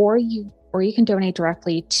diseases, or you can donate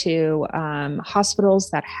directly to hospitals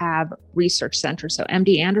that have research centers. So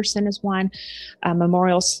MD Anderson is one,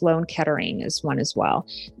 Memorial Sloan Kettering is one as well.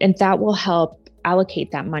 And that will help allocate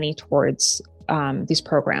that money towards these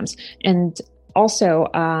programs. And also,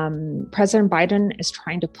 President Biden is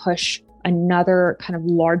trying to push another kind of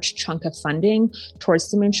large chunk of funding towards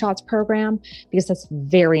the Moonshots program, because that's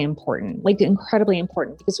very important, like incredibly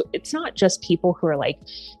important, because it's not just people who are like,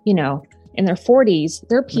 in their 40s,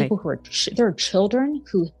 there are people who there are children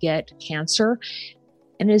who get cancer,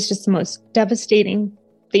 and it's just the most devastating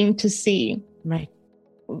thing to see. Right.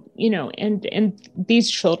 And these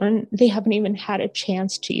children, they haven't even had a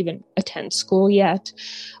chance to even attend school yet,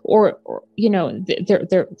 or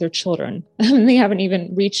they're children. They haven't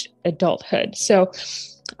even reached adulthood. So,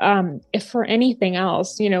 if for anything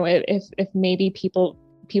else, if maybe people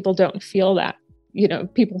don't feel that,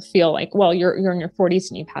 people feel like, well, you're in your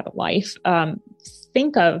 40s and you've had a life.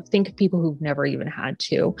 Think of people who've never even had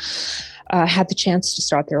the chance to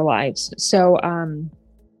start their lives. So,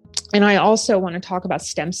 and I also want to talk about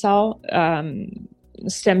stem cell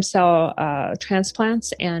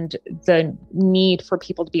transplants and the need for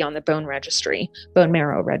people to be on the bone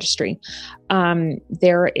marrow registry.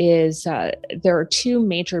 There are two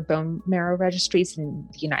major bone marrow registries in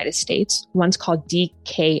the United States. One's called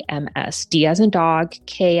DKMS, D as in dog,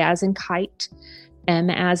 K as in kite,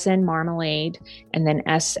 M as in marmalade, and then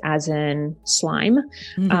S as in slime.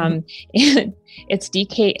 And it's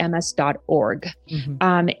dkms.org.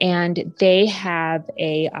 And they have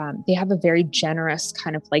a very generous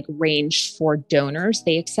kind of like range for donors.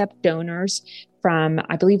 They accept donors from,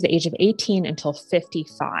 I believe, the age of 18 until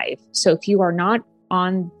 55. So if you are not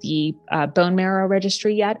on the bone marrow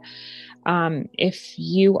registry yet, if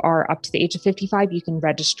you are up to the age of 55, you can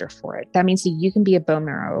register for it. That means that you can be a bone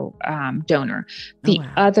marrow donor. The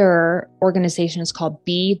other organization is called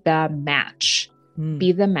Be the Match,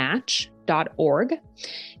 bethematch.org.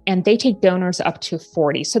 And they take donors up to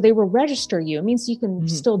 40. So they will register you. It means you can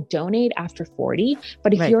still donate after 40,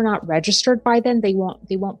 but if you're not registered by then, they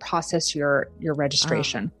won't process your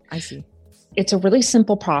registration. I see. It's a really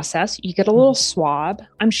simple process. You get a little swab.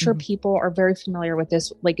 I'm sure people are very familiar with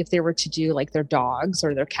this. Like if they were to do like their dogs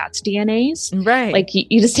or their cats' DNAs, right? Like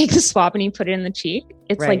you just take the swab and you put it in the cheek.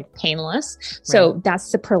 It's like painless. So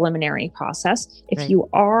that's the preliminary process. If you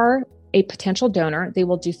are a potential donor, they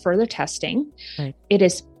will do further testing. Right. It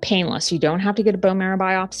is painless. You don't have to get a bone marrow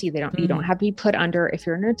biopsy. You don't have to be put under. If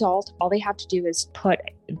you're an adult, all they have to do is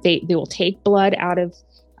they will take blood out of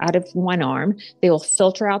one arm. They will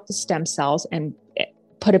filter out the stem cells and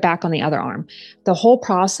put it back on the other arm. The whole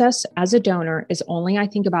process as a donor is only, I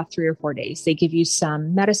think, about 3 or 4 days. They give you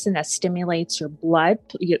some medicine that stimulates your blood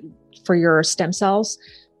for your stem cells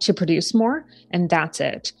to produce more, and that's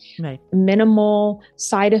it. Right. Minimal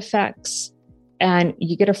side effects, and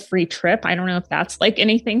you get a free trip. I don't know if that's like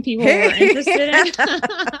anything people are interested in.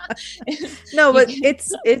 No, but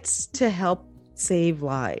it's to help save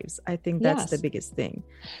lives. I think that's the biggest thing,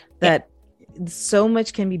 that so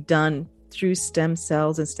much can be done through stem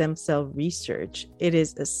cells and stem cell research. It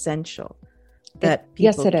is essential that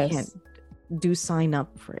people can sign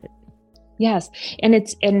up for it. Yes. And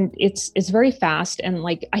it's very fast. And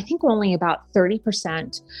like, I think only about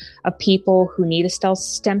 30% of people who need a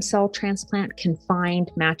stem cell transplant can find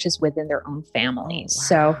matches within their own families. Oh,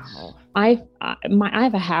 So wow. I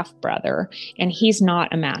have a half brother, and he's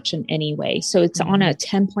not a match in any way. So it's on a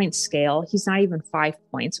 10-point scale. He's not even 5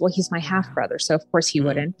 points. Well, he's my half brother. So of course he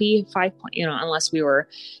wouldn't be 5 point, unless we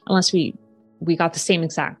got the same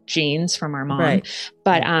exact genes from our mom. Right.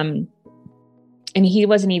 But, and he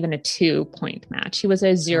wasn't even a 2-point match. He was a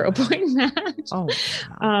 0-point match. Oh,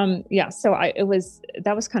 wow. Yeah. So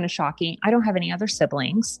that was kind of shocking. I don't have any other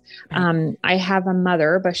siblings. Right. I have a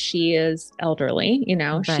mother, but she is elderly,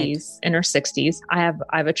 Right. she's in her 60s. I have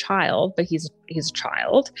a child, but he's a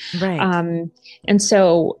child. Right. And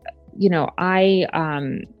so, I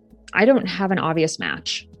don't have an obvious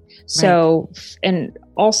match. So, and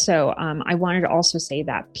also, I wanted to also say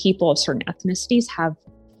that people of certain ethnicities have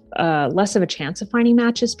less of a chance of finding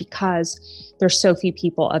matches because there's so few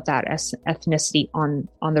people of that ethnicity on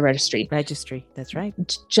the registry. That's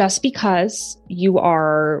right. Just because you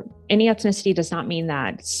are any ethnicity does not mean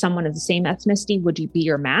that someone of the same ethnicity would be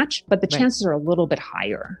your match, but the chances are a little bit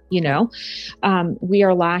higher. We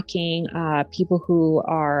are lacking people who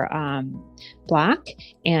are Black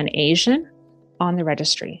and Asian on the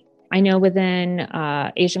registry. I know within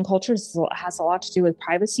Asian cultures it has a lot to do with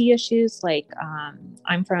privacy issues. Like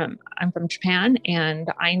I'm from Japan, and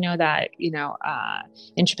I know that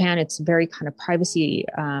in Japan it's a very kind of privacy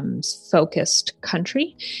focused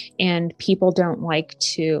country, and people don't like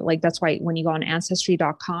to that's why when you go on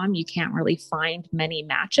Ancestry.com you can't really find many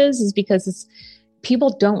matches, is because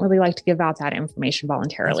people don't really like to give out that information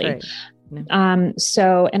voluntarily. That's right.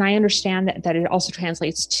 So, and I understand that it also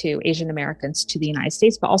translates to Asian Americans to the United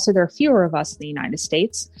States, but also there are fewer of us in the United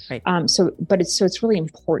States. Right. So it's really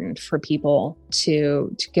important for people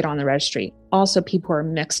to get on the registry. Also, people who are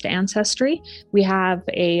mixed ancestry, we have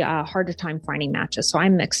a harder time finding matches. So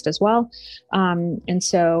I'm mixed as well. And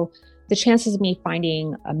so the chances of me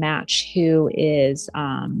finding a match who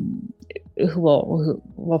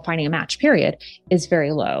will finding a match period is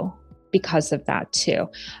very low. Because of that too.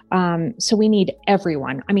 So we need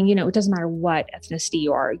everyone. I mean, it doesn't matter what ethnicity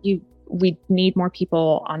you are, we need more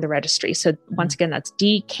people on the registry. So once again, that's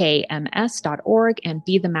dkms.org and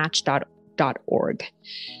bethematch.org.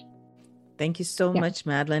 Thank you so much,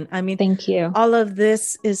 Madeline. I mean, thank you. All of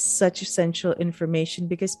this is such essential information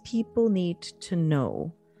because people need to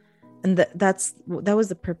know. And that was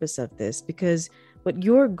the purpose of this, because what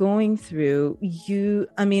you're going through,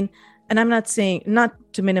 and I'm not saying not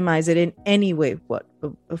to minimize it in any way,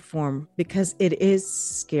 a form, because it is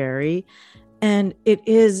scary and it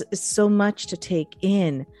is so much to take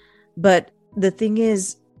in. But the thing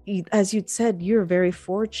is, as you'd said, you're very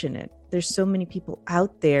fortunate. There's so many people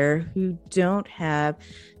out there who don't have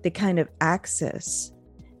the kind of access,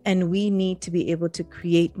 and we need to be able to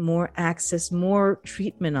create more access, more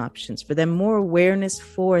treatment options for them, more awareness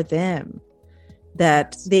for them,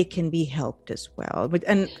 that they can be helped as well.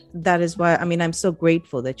 And that is why, I'm so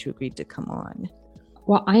grateful that you agreed to come on.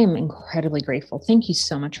 Well, I am incredibly grateful. Thank you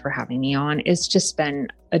so much for having me on. It's just been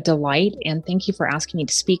a delight. And thank you for asking me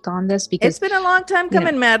to speak on this, because it's been a long time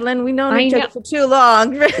coming, Madeline. We've known each other for too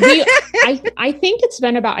long. I think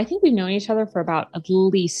we've known each other for about at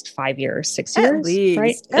least 5 years, 6 years,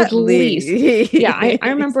 right? At least. Yeah. I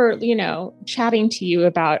remember, chatting to you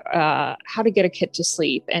about how to get a kid to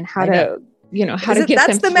sleep and how to get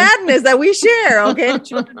that's the madness that we share. Okay.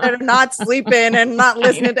 Children that are not sleeping and not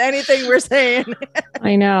listening to anything we're saying.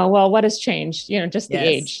 I know. Well, what has changed? Just the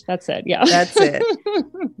age. That's it. Yeah. That's it.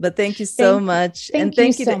 But thank you so much. Thank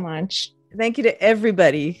you so much. Thank you to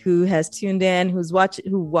everybody who has tuned in, who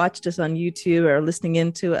watched us on YouTube or listening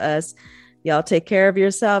in to us. Y'all take care of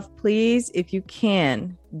yourself. Please, if you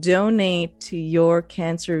can, donate to your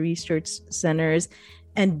cancer research centers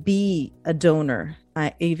and be a donor.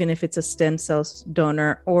 Even if it's a stem cell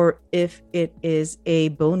donor or if it is a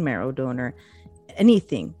bone marrow donor,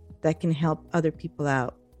 anything that can help other people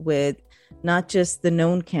out with not just the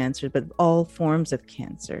known cancer, but all forms of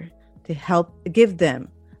cancer, to help give them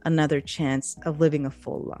another chance of living a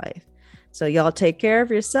full life. So y'all take care of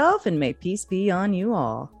yourself, and may peace be on you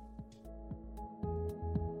all.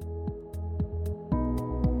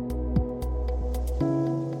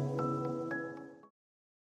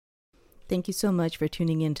 Thank you so much for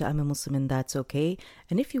tuning in to I'm a Muslim and That's Okay.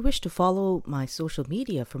 And if you wish to follow my social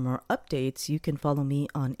media for more updates, you can follow me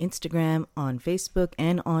on Instagram, on Facebook,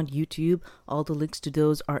 and on YouTube. All the links to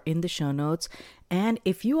those are in the show notes. And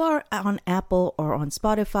if you are on Apple or on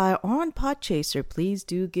Spotify or on Podchaser, please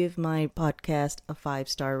do give my podcast a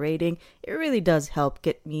 5-star rating. It really does help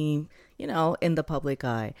get me, in the public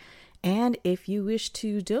eye. And if you wish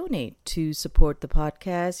to donate to support the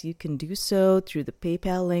podcast, you can do so through the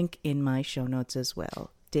PayPal link in my show notes as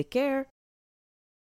well. Take care.